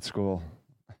into art school.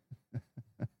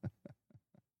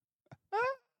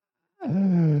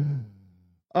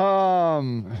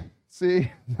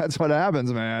 See, that's what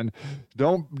happens, man.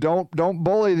 Don't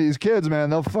bully these kids,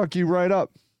 man. They'll fuck you right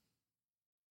up.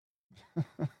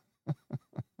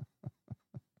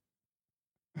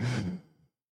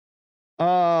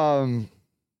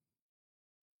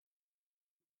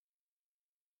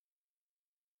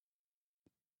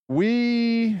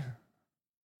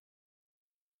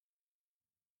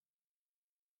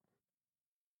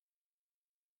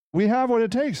 We have what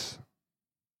it takes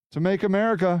to make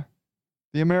America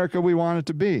the America we want it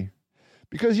to be.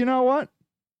 Because you know what?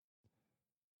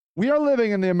 We are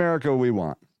living in the America we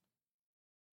want.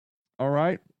 All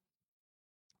right?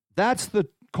 That's the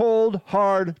cold,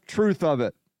 hard truth of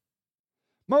it.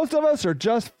 Most of us are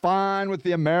just fine with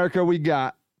the America we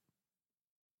got.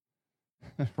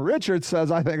 Richard says,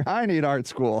 I think I need art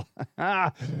school.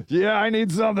 Yeah, I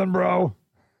need something, bro.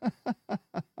 I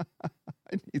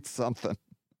need something.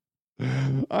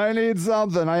 I need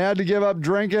something. I had to give up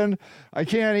drinking. I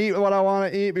can't eat what I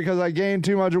want to eat because I gained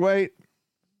too much weight.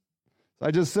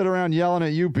 I just sit around yelling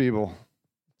at you people.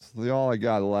 That's all I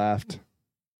got left.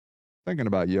 Thinking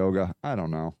about yoga. I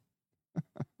don't know.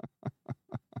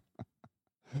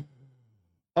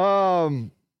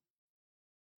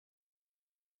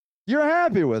 You're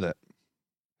happy with it.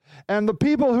 And the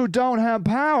people who don't have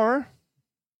power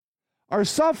are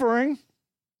suffering,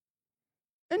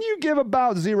 and you give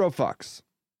about 0 fucks.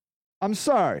 I'm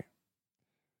sorry.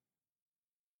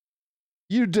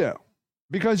 You do.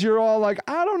 Because you're all like,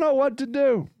 I don't know what to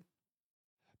do.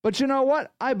 But you know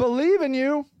what? I believe in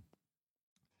you.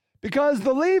 Because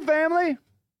the Lee family,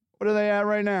 what are they at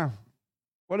right now?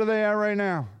 What are they at right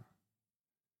now?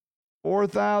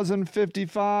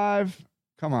 4,055.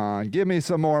 Come on, give me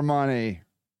some more money.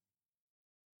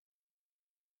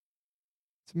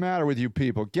 What's the matter with you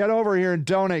people? Get over here and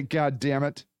donate,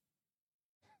 goddammit.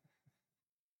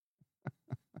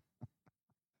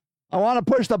 I want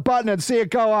to push the button and see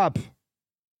it go up.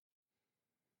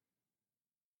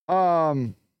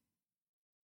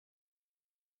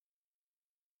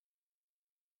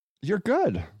 You're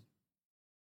good.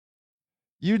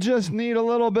 You just need a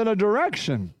little bit of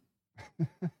direction.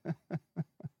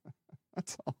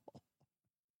 That's all.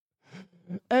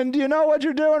 And do you know what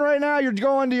you're doing right now? You're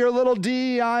going to your little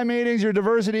DEI meetings, your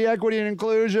diversity, equity, and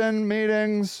inclusion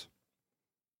meetings.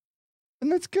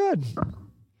 And that's good.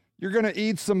 You're going to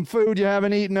eat some food you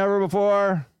haven't eaten ever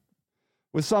before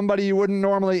with somebody you wouldn't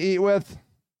normally eat with.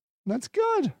 That's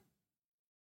good.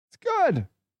 It's good.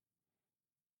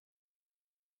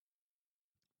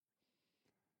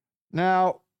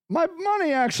 Now, my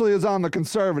money actually is on the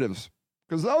conservatives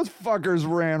because those fuckers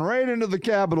ran right into the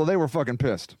Capitol. They were fucking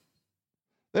pissed.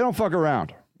 They don't fuck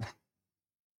around.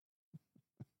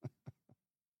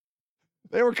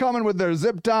 They were coming with their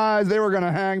zip ties. They were going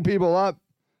to hang people up.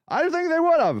 I think they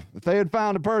would have. If they had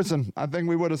found a person, I think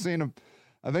we would have seen them.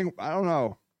 I don't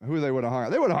know who they would have hung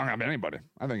up. They would have hung up anybody.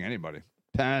 I think anybody.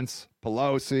 Pence,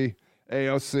 Pelosi,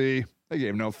 AOC. They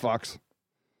gave no fucks.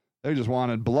 They just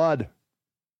wanted blood.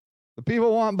 The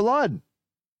people want blood.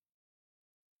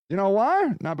 You know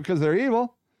why? Not because they're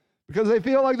evil. Because they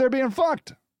feel like they're being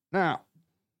fucked. Now,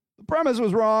 the premise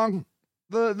was wrong.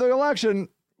 The election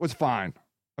was fine.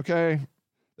 Okay?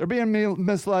 They're being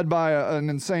misled by an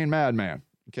insane madman.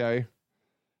 Okay?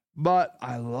 But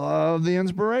I love the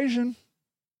inspiration.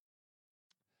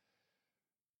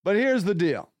 But here's the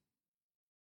deal.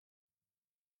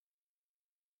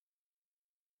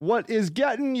 What is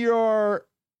getting your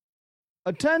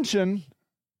attention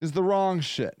is the wrong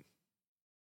shit.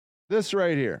 This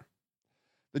right here.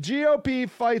 The GOP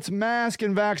fights mask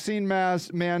and vaccine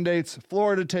mandates.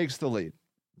 Florida takes the lead.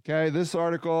 Okay, this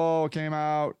article came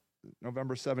out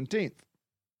November 17th.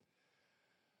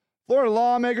 Florida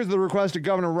lawmakers, at the request of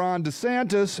Governor Ron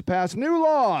DeSantis, passed new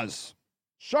laws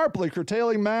sharply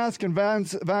curtailing mask and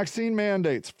vaccine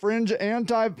mandates. Fringe.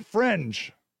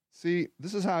 See,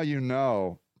 this is how you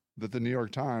know that the New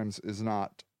York Times is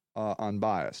not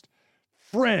unbiased.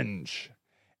 Fringe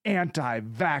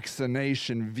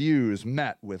anti-vaccination views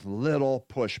met with little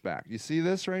pushback. You see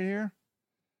this right here?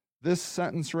 This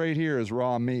sentence right here is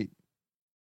raw meat.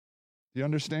 Do you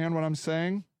understand what I'm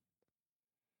saying?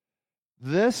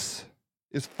 This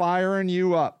is firing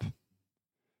you up.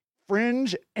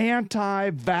 Fringe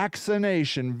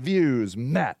anti-vaccination views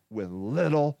met with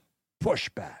little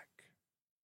pushback.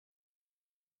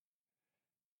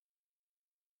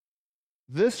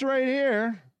 This right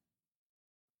here,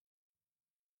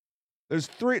 there's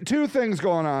two things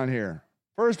going on here.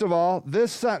 First of all,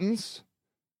 this sentence,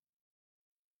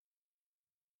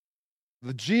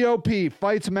 the GOP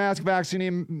fights mask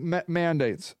vaccine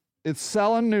mandates. It's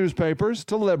selling newspapers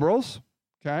to liberals,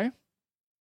 okay?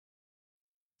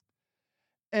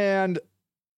 And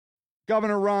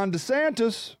Governor Ron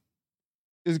DeSantis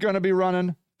is going to be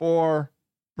running for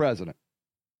president,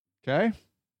 okay?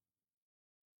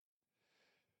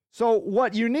 So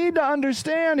what you need to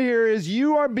understand here is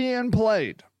you are being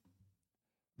played.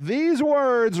 These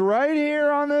words right here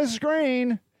on this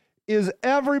screen is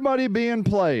everybody being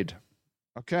played.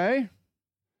 Okay?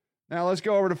 Now let's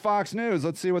go over to Fox News.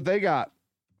 Let's see what they got.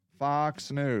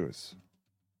 Fox News.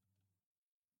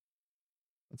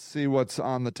 Let's see what's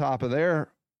on the top of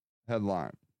their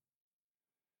headline.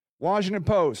 Washington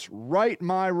Post, right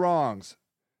my wrongs.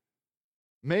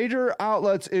 Major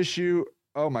outlets issue,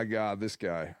 oh my God, this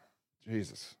guy.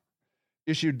 Jesus.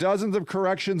 Issued dozens of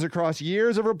corrections across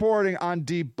years of reporting on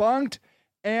debunked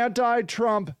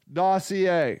anti-Trump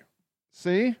dossier.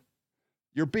 See?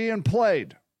 You're being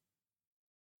played.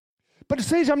 But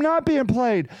Sage, I'm not being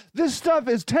played. This stuff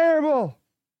is terrible.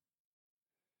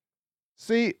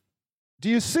 See? Do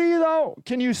you see, though?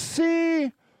 Can you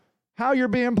see how you're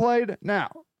being played?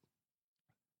 Now,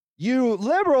 you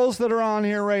liberals that are on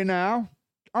here right now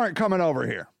aren't coming over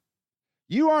here.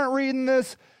 You aren't reading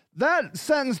this. That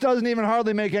sentence doesn't even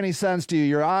hardly make any sense to you.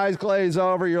 Your eyes glaze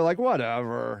over. You're like,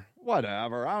 whatever. I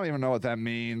don't even know what that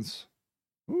means.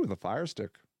 Ooh, the Fire Stick.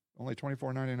 Only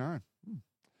 $24.99.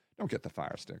 Don't get the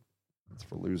Fire Stick. It's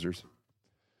for losers.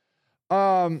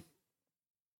 Let's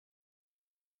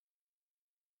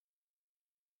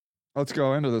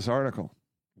go into this article.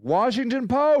 Washington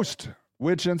Post,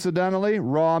 which incidentally,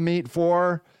 raw meat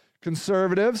for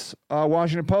conservatives.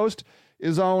 Washington Post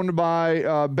is owned by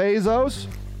Bezos.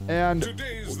 And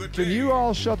can you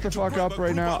all shut the fuck up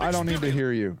right now? I don't need to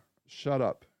hear you. Shut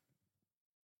up.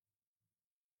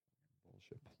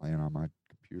 Bullshit playing on my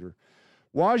computer.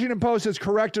 Washington Post has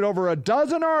corrected over a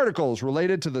dozen articles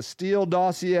related to the Steele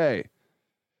dossier.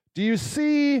 Do you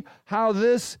see how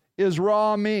this is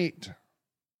raw meat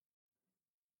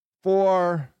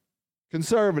for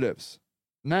conservatives?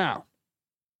 Now,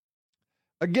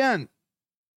 again,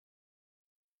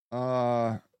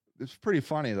 it's pretty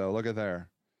funny though. Look at there.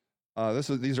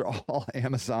 These are all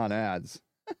Amazon ads.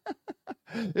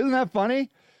 Isn't that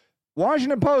funny?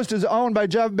 Washington Post is owned by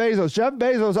Jeff Bezos. Jeff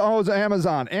Bezos owns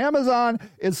Amazon. Amazon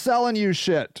is selling you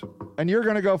shit, and you're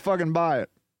going to go fucking buy it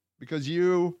because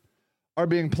you are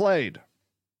being played.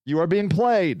 You are being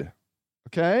played.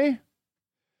 Okay?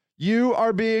 You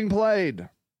are being played.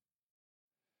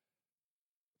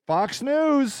 Fox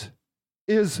News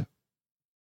is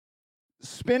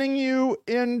spinning you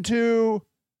into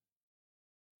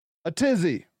a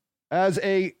tizzy as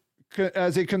a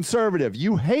conservative.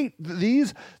 You hate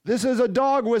these. This is a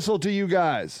dog whistle to you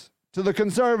guys, to the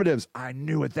conservatives. I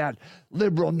knew it, that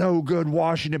liberal, no good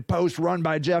Washington Post run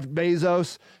by Jeff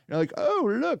Bezos. You're like,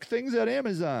 oh, look, things at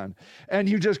Amazon. And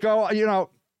you just go,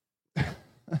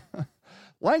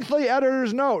 lengthy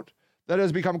editor's note that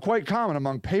has become quite common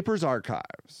among papers'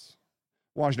 archives.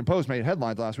 Washington Post made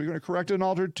headlines last week when it corrected and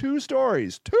altered two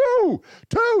stories. Two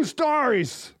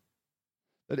stories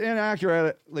that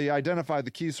inaccurately identified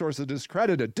the key source of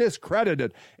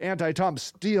discredited anti-Trump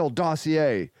Steele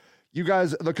dossier. You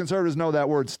guys, the conservatives, know that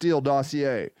word, Steele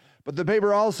dossier. But the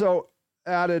paper also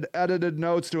added edited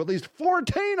notes to at least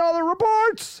 14 other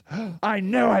reports. I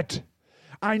knew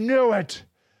it.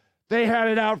 They had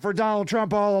it out for Donald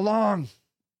Trump all along.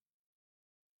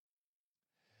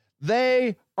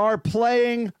 They are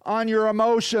playing on your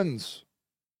emotions.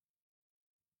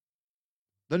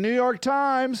 The New York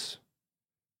Times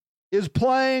is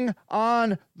playing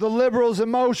on the liberals'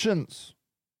 emotions.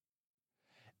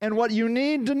 And what you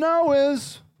need to know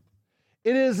is,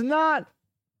 it is not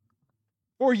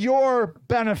for your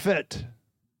benefit.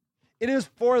 It is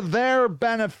for their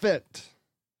benefit.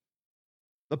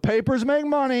 The papers make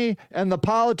money and the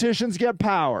politicians get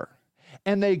power.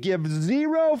 And they give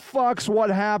zero fucks what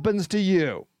happens to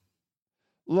you.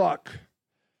 Look,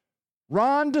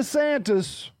 Ron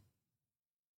DeSantis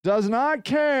does not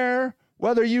care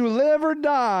whether you live or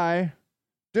die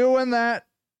doing that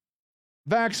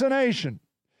vaccination.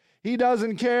 He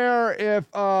doesn't care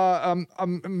if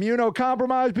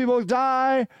immunocompromised people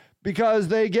die because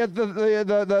they get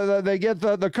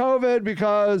the COVID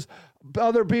because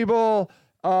other people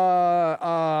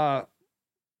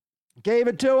gave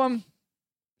it to them.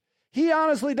 He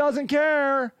honestly doesn't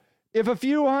care if a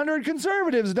few hundred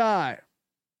conservatives die,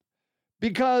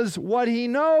 because what he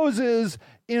knows is,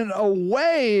 in a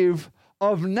wave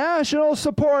of national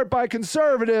support by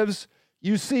conservatives,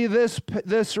 you see this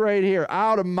right here,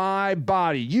 out of my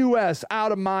body, U.S.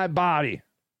 out of my body.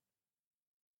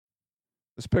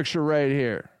 This picture right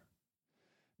here.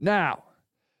 Now,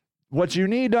 what you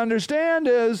need to understand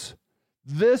is,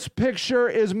 this picture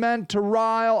is meant to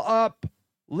rile up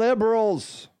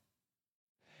liberals.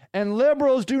 And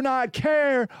liberals do not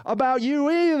care about you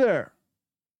either.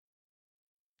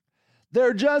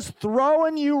 They're just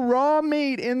throwing you raw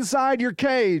meat inside your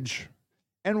cage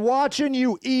and watching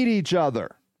you eat each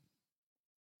other.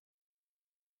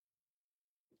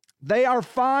 They are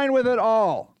fine with it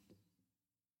all.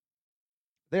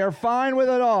 They are fine with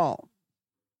it all.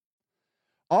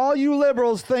 All you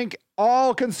liberals think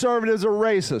all conservatives are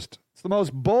racist. It's the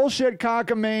most bullshit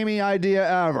cockamamie idea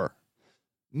ever.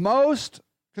 Most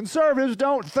conservatives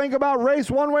don't think about race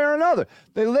one way or another.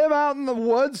 They live out in the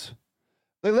woods.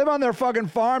 They live on their fucking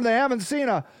farm. They haven't seen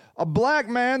a black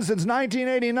man since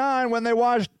 1989 when they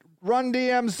watched Run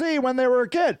DMC when they were a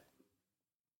kid.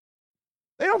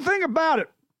 They don't think about it.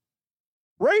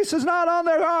 Race is not on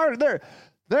their heart.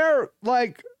 They're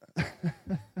like...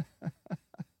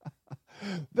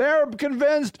 They're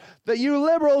convinced that you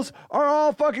liberals are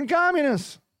all fucking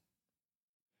communists.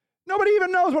 Nobody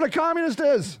even knows what a communist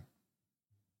is.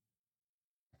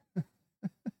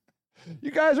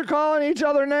 You guys are calling each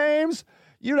other names.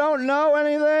 You don't know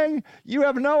anything? You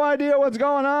have no idea what's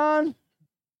going on?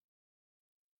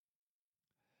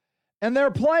 And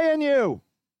they're playing you.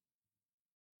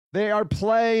 They are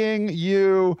playing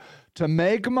you to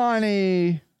make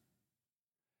money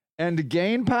and to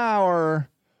gain power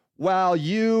while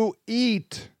you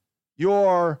eat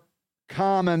your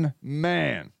common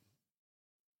man.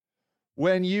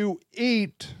 When you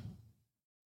eat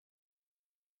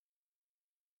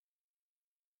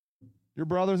your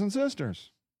brothers and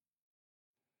sisters,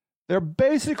 they're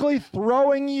basically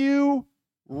throwing you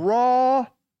raw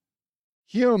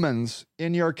humans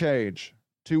in your cage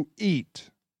to eat.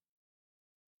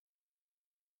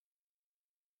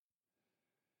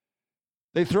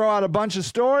 They throw out a bunch of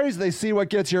stories, they see what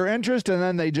gets your interest, and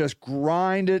then they just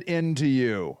grind it into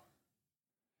you.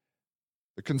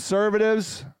 The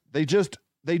conservatives, they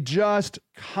just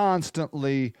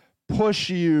constantly push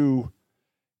you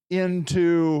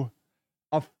into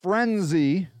a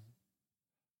frenzy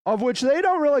of which they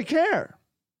don't really care.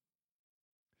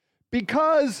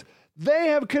 Because they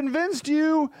have convinced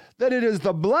you that it is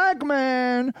the black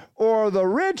man or the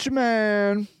rich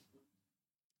man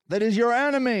that is your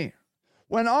enemy,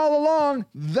 when all along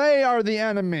they are the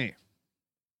enemy.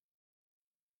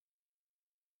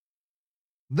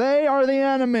 They are the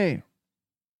enemy.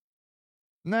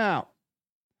 Now,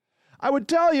 I would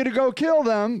tell you to go kill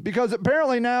them, because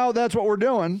apparently now that's what we're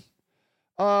doing.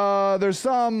 There's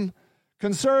some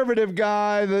conservative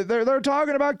guy that they're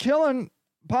talking about killing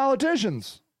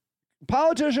politicians.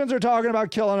 Politicians are talking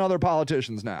about killing other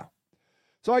politicians now.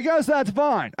 So I guess that's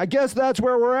fine. I guess that's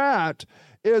where we're at,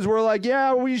 is we're like,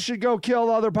 yeah, we should go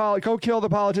kill the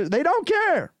politicians. They don't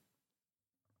care.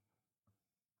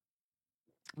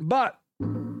 But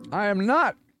I am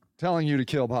not telling you to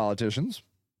kill politicians,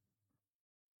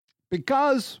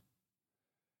 because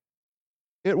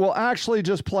it will actually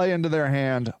just play into their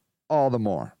hand all the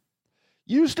more.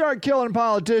 You start killing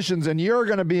politicians and you're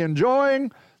going to be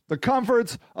enjoying the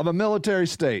comforts of a military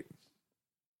state.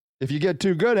 If you get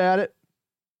too good at it,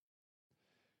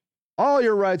 all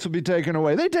your rights will be taken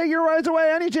away. They take your rights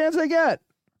away any chance they get.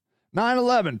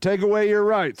 9/11, take away your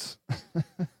rights.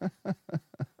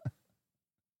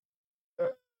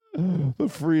 The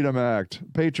Freedom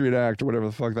Act, Patriot Act, or whatever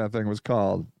the fuck that thing was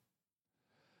called.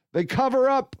 They cover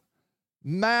up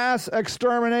mass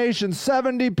extermination,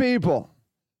 70 people.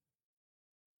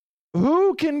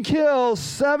 Who can kill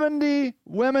 70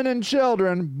 women and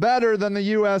children better than the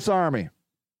U.S. Army?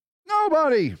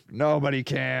 Nobody. Nobody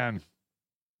can.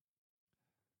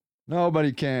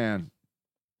 Nobody can.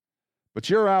 But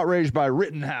you're outraged by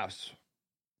Rittenhouse.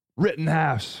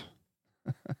 Rittenhouse.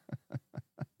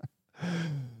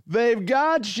 They've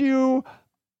got you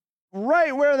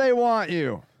right where they want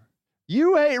you.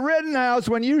 You hate Rittenhouse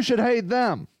when you should hate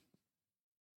them.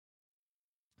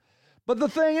 But the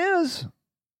thing is,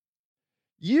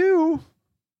 you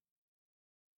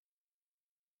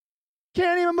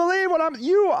can't even believe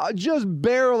you just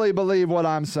barely believe what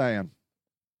I'm saying.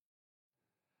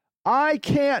 I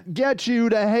can't get you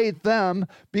to hate them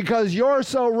because you're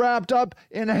so wrapped up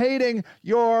in hating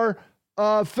your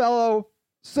fellow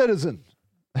citizen.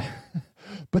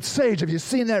 But Sage, have you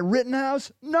seen that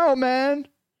Rittenhouse? No, man.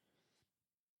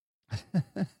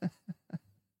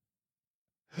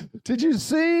 Did you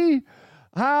see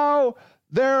how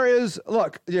there is?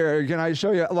 Look, here, can I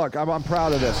show you? Look, I'm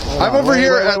proud of this. I'm over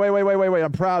here. Wait.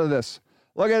 I'm proud of this.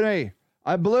 Look at me.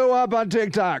 I blew up on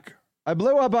TikTok.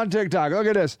 Look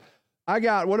at this.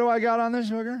 What do I got on this,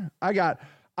 sugar? I got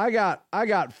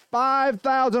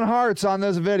 5,000 hearts on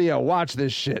this video. Watch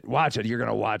this shit. Watch it. You're going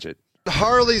to watch it.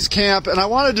 Harley's camp, and I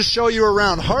wanted to show you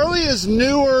around. Harley is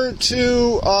newer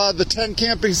to the tent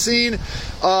camping scene.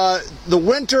 The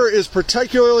winter is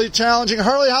particularly challenging.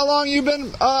 Harley, how long have you been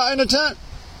in a tent?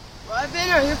 Well, I've been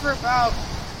out here for about,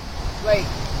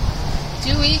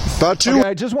 2 weeks. About 2 Okay,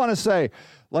 I just want to say,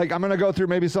 I'm going to go through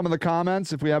maybe some of the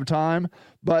comments if we have time,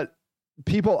 but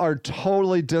people are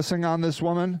totally dissing on this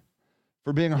woman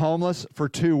for being homeless for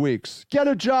 2 weeks. Get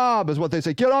a job is what they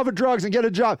say. Get off of drugs and get a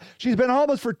job. She's been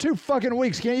homeless for 2 fucking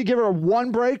weeks. Can't you give her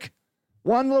one break?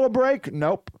 One little break?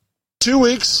 Nope. 2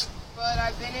 weeks. But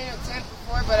I've been in a tent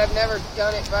before, but I've never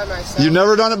done it by myself. You've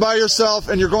never done it by yourself,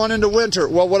 and you're going into winter.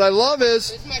 Well, what I love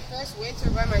is... This is my first winter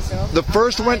by myself. The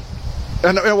first winter...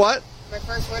 And what? My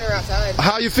first winter outside.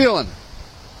 How you feeling?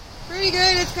 Pretty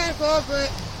good. It's kind of cold,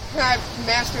 but I've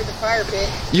mastered the fire pit.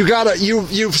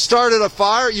 You've started a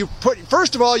fire.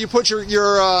 First of all, you put your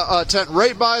tent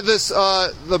right by this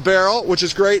the barrel, which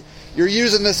is great. You're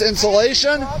using this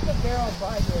insulation. The barrel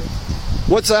by here.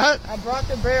 What's that? I brought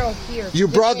the barrel here. You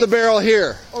brought the barrel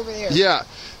here. Over there. Yeah.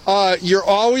 You're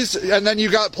always, and then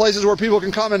you got places where people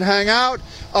can come and hang out.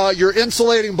 You're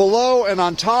insulating below and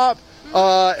on top.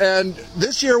 And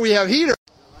this year we have heater.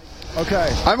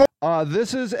 Okay.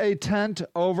 This is a tent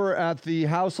over at the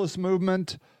Houseless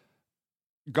Movement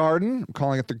garden. I'm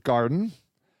calling it the garden.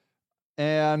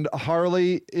 And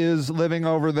Harley is living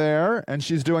over there, and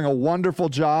she's doing a wonderful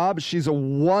job. She's a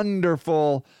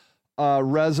wonderful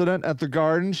resident at the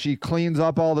garden. She cleans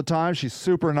up all the time. She's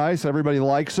super nice. Everybody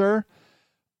likes her.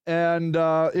 And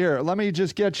here, let me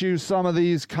just get you some of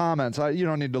these comments. You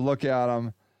don't need to look at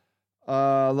them.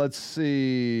 Let's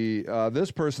see. This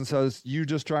person says, you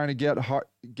just trying to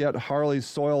get Harley's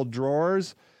soiled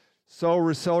drawers. So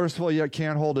resourceful, yet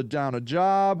can't hold it down a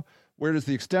job. Where does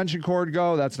the extension cord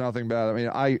go? That's nothing bad. I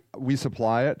mean, we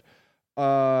supply it.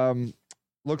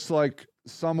 Looks like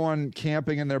someone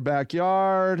camping in their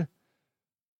backyard.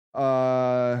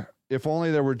 If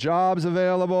only there were jobs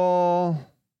available.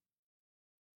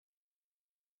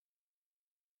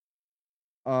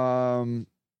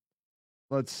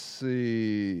 Let's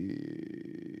see.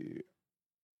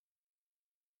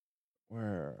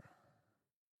 Where?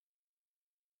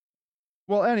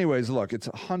 Well, anyways, look, it's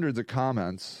hundreds of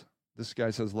comments. This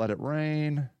guy says, let it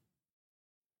rain.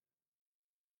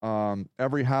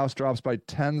 Every house drops by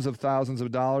tens of thousands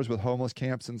of dollars with homeless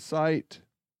camps in sight.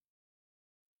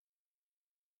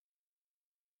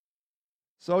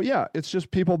 So, yeah, it's just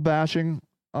people bashing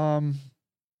Harley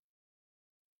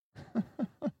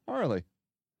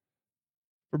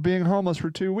for being homeless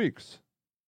for 2 weeks.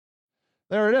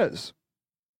 There it is.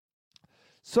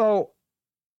 So,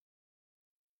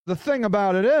 the thing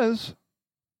about it is,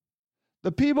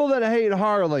 the people that hate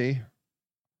Harley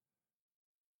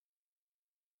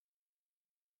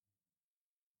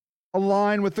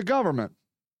align with the government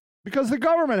because the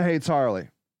government hates Harley.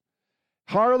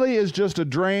 Harley is just a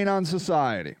drain on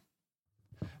society.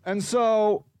 And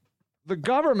so the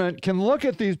government can look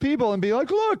at these people and be like,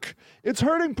 look, it's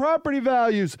hurting property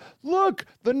values. Look,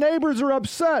 the neighbors are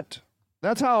upset.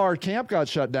 That's how our camp got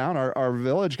shut down. Our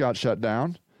village got shut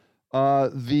down.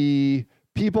 The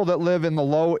people that live in the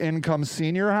low-income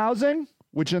senior housing,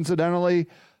 which incidentally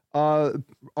are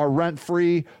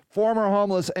rent-free, former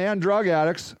homeless and drug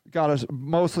addicts, got us,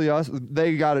 mostly us,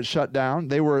 they got it shut down.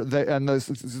 And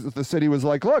the city was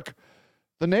like, look,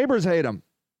 the neighbors hate them.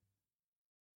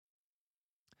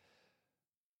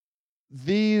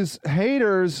 These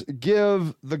haters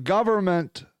give the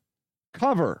government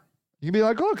cover. You can be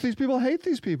like, look, these people hate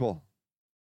these people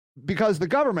because the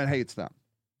government hates them.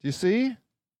 Do you see?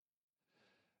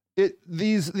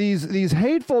 These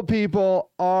hateful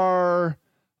people are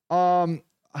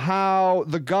how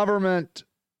the government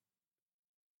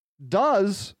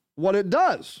does what it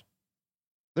does.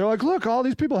 They're like, look, all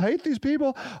these people hate these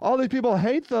people. All these people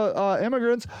hate the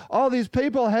immigrants. All these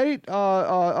people hate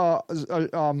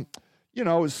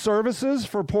services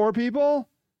for poor people.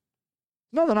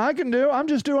 Nothing I can do. I'm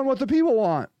just doing what the people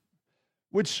want,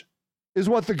 which is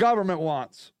what the government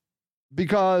wants,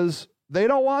 because they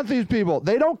don't want these people.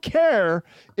 They don't care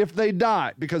if they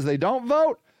die because they don't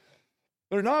vote.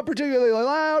 They're not particularly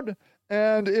loud,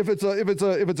 and if it's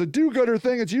a do-gooder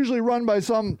thing, it's usually run by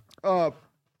some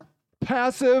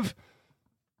passive,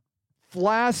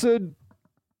 flaccid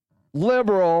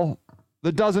liberal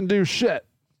that doesn't do shit.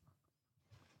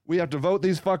 We have to vote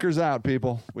these fuckers out,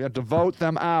 people. We have to vote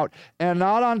them out. And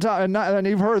not on top, and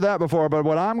you've heard that before, but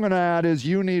what I'm going to add is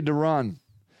you need to run.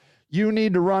 You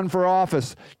need to run for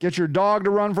office. Get your dog to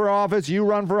run for office. You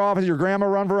run for office. Your grandma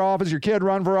run for office. Your kid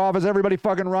run for office. Everybody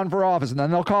fucking run for office. And then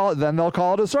they'll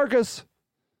call it a circus.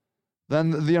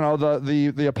 Then,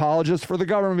 the apologists for the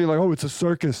government be like, oh, it's a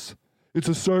circus. It's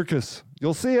a circus.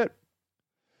 You'll see it.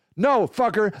 No,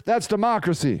 fucker, that's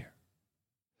democracy.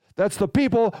 That's the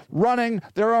people running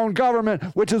their own government,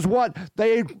 which is what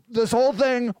this whole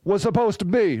thing was supposed to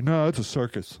be. No, it's a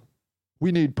circus.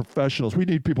 We need professionals. We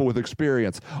need people with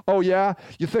experience. Oh, yeah?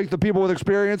 You think the people with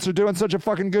experience are doing such a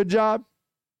fucking good job?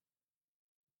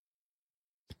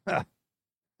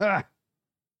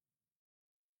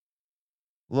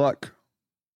 Look,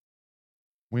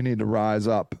 we need to rise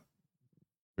up.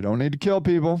 We don't need to kill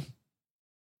people.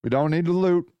 We don't need to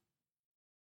loot.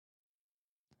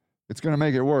 It's going to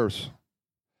make it worse.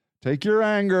 Take your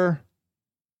anger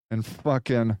and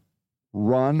fucking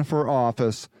run for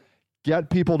office.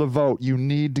 Get people to vote. You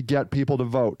need to get people to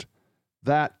vote.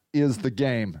 That is the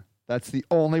game. That's the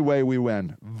only way we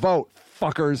win. Vote,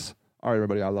 fuckers. All right,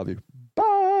 everybody, I love you.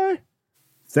 Bye.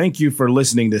 Thank you for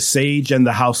listening to Sage and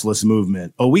the Houseless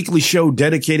Movement, a weekly show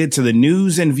dedicated to the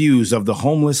news and views of the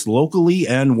homeless locally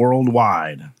and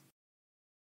worldwide.